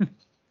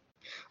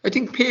 I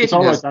think Peyton.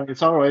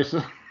 It's all right.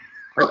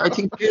 I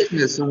think Peyton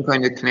has some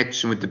kind of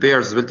connection with the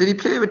Bears as well. Did he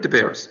play with the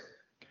Bears?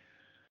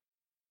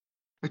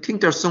 I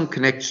think there's some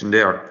connection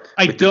there.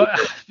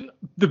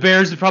 The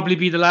Bears would probably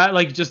be the last,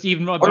 like, just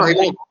even. He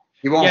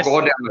won't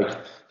go there. Like,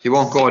 he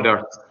won't go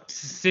there.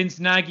 Since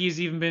Nagy's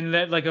even been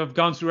I've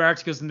gone through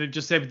articles, and they've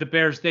just said with the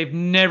Bears, they've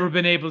never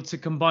been able to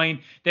combine.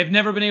 They've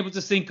never been able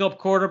to sync up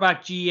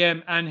quarterback,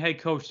 GM, and head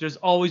coach. There's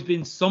always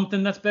been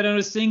something that's been out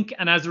of sync,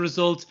 and as a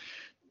result,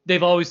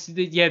 they've always,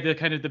 the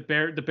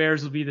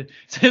Bears will be the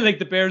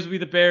Bears will be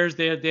the Bears.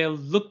 They'll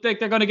look like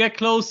they're going to get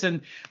close,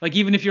 and like,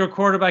 even if you're a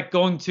quarterback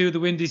going to the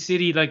Windy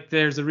City, like,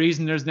 there's a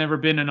reason there's never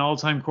been an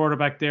all-time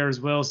quarterback there as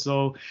well.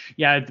 So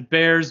yeah, the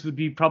Bears would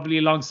be probably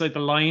alongside the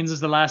Lions as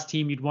the last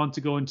team you'd want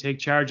to go and take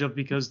charge of,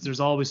 because there's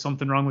always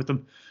something wrong with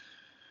them.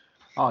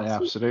 Oh yeah,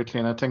 absolutely.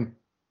 And I think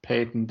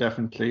Peyton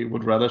definitely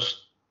would relish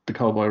the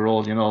cowboy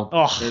role.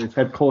 Oh, His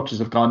head coaches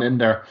have gone in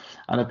there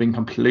and have been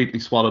completely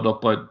swallowed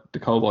up by the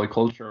cowboy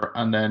culture.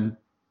 And then,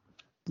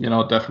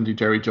 definitely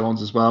Jerry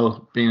Jones as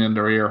well, being in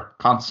their ear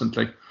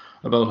constantly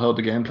about how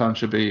the game plan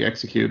should be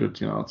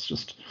executed. It's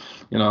just,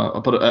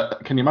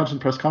 but can you imagine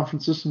press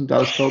conferences in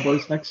Dallas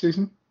Cowboys next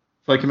season?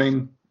 Like, I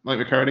mean, Mike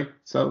McCarthy.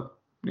 So,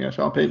 yeah,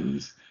 Sean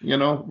Payton's,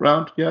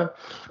 round. Yeah.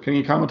 Can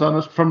you comment on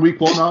it from week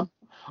one on?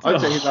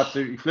 I'd say he'll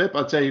absolutely flip.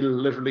 I'd say he'll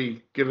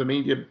literally give a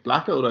media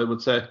blackout, I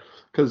would say,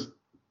 because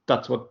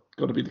that's what's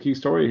going to be the key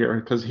story here.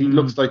 Because he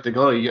looks like the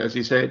guy, as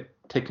you say,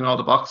 ticking all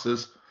the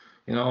boxes.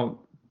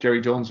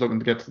 Jerry Jones looking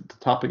to get to the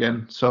top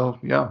again. So,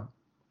 yeah,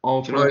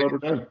 all for another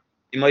day.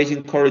 He might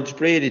encourage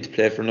Brady to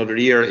play for another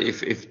year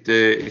if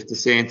the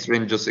Saints are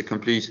in just a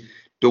complete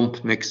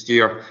dump next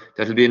year.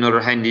 That'll be another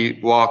handy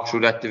walk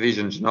through that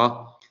division, I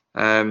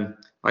don't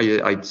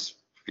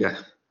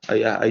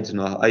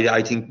know.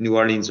 I think New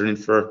Orleans are in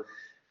for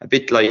a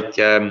bit like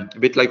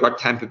what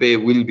Tampa Bay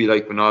will be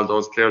like when all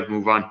those players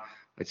move on.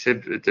 I'd say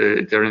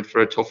they're in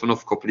for a tough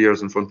enough couple of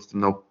years in front of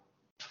them now.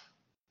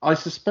 I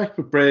suspect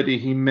with Brady,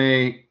 he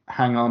may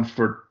hang on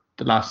for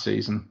the last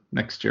season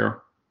next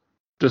year.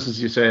 Just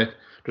as you say,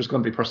 there's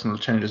going to be personal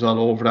changes all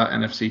over that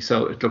NFC,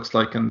 so it looks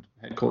like, and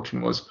head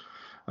coaching was,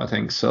 I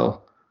think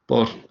so.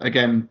 But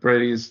again,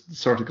 Brady is the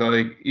sort of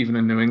guy, even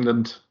in New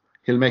England,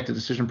 he'll make the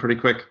decision pretty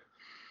quick.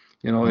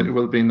 It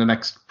will be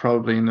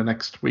probably in the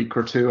next week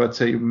or two. I'd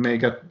say you may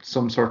get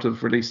some sort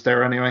of release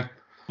there anyway.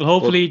 Well,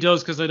 hopefully he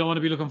does, because I don't want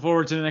to be looking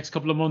forward to the next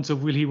couple of months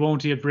of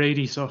won't he at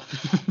Brady. So.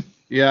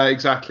 Yeah,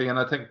 exactly. And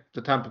I think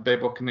the Tampa Bay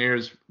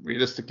Buccaneers,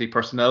 realistically,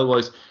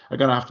 personnel-wise, are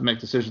going to have to make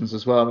decisions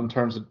as well in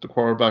terms of the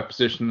quarterback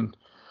position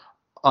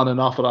on an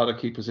awful lot of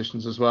key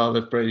positions as well.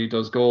 If Brady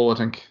does go, I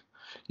think,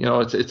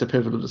 it's a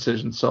pivotal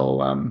decision.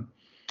 So,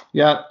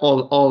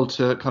 all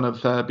to kind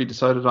of be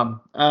decided on.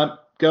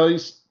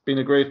 Guys, been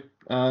a great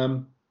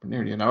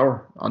nearly an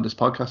hour on this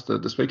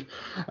podcast this week.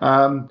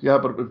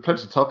 But we've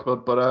plenty to talk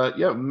about.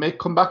 But may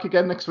come back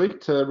again next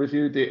week to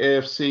review the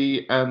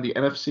AFC and the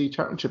NFC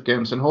championship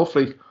games, and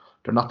hopefully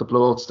they're not the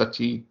blowouts that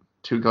you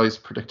two guys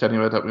predict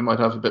anyway. That we might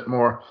have a bit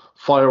more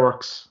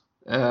fireworks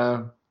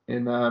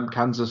in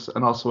Kansas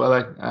and also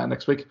LA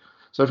next week.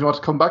 So if you want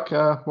to come back,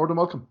 more than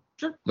welcome.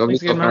 Sure.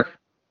 Thanks again, Mark.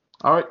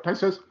 All right. Thanks,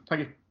 guys.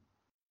 Thank you.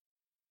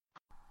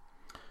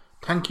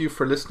 Thank you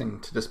for listening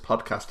to this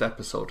podcast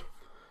episode.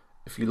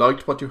 If you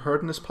liked what you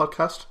heard in this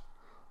podcast,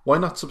 why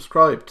not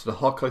subscribe to the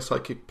Hawkeye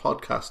Sidekick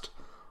podcast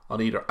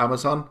on either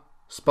Amazon,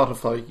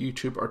 Spotify,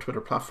 YouTube, or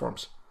Twitter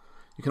platforms.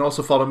 You can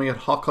also follow me at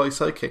Hawkeye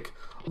Sidekick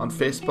on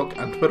Facebook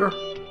and Twitter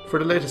for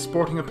the latest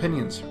sporting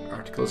opinions,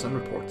 articles, and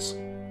reports.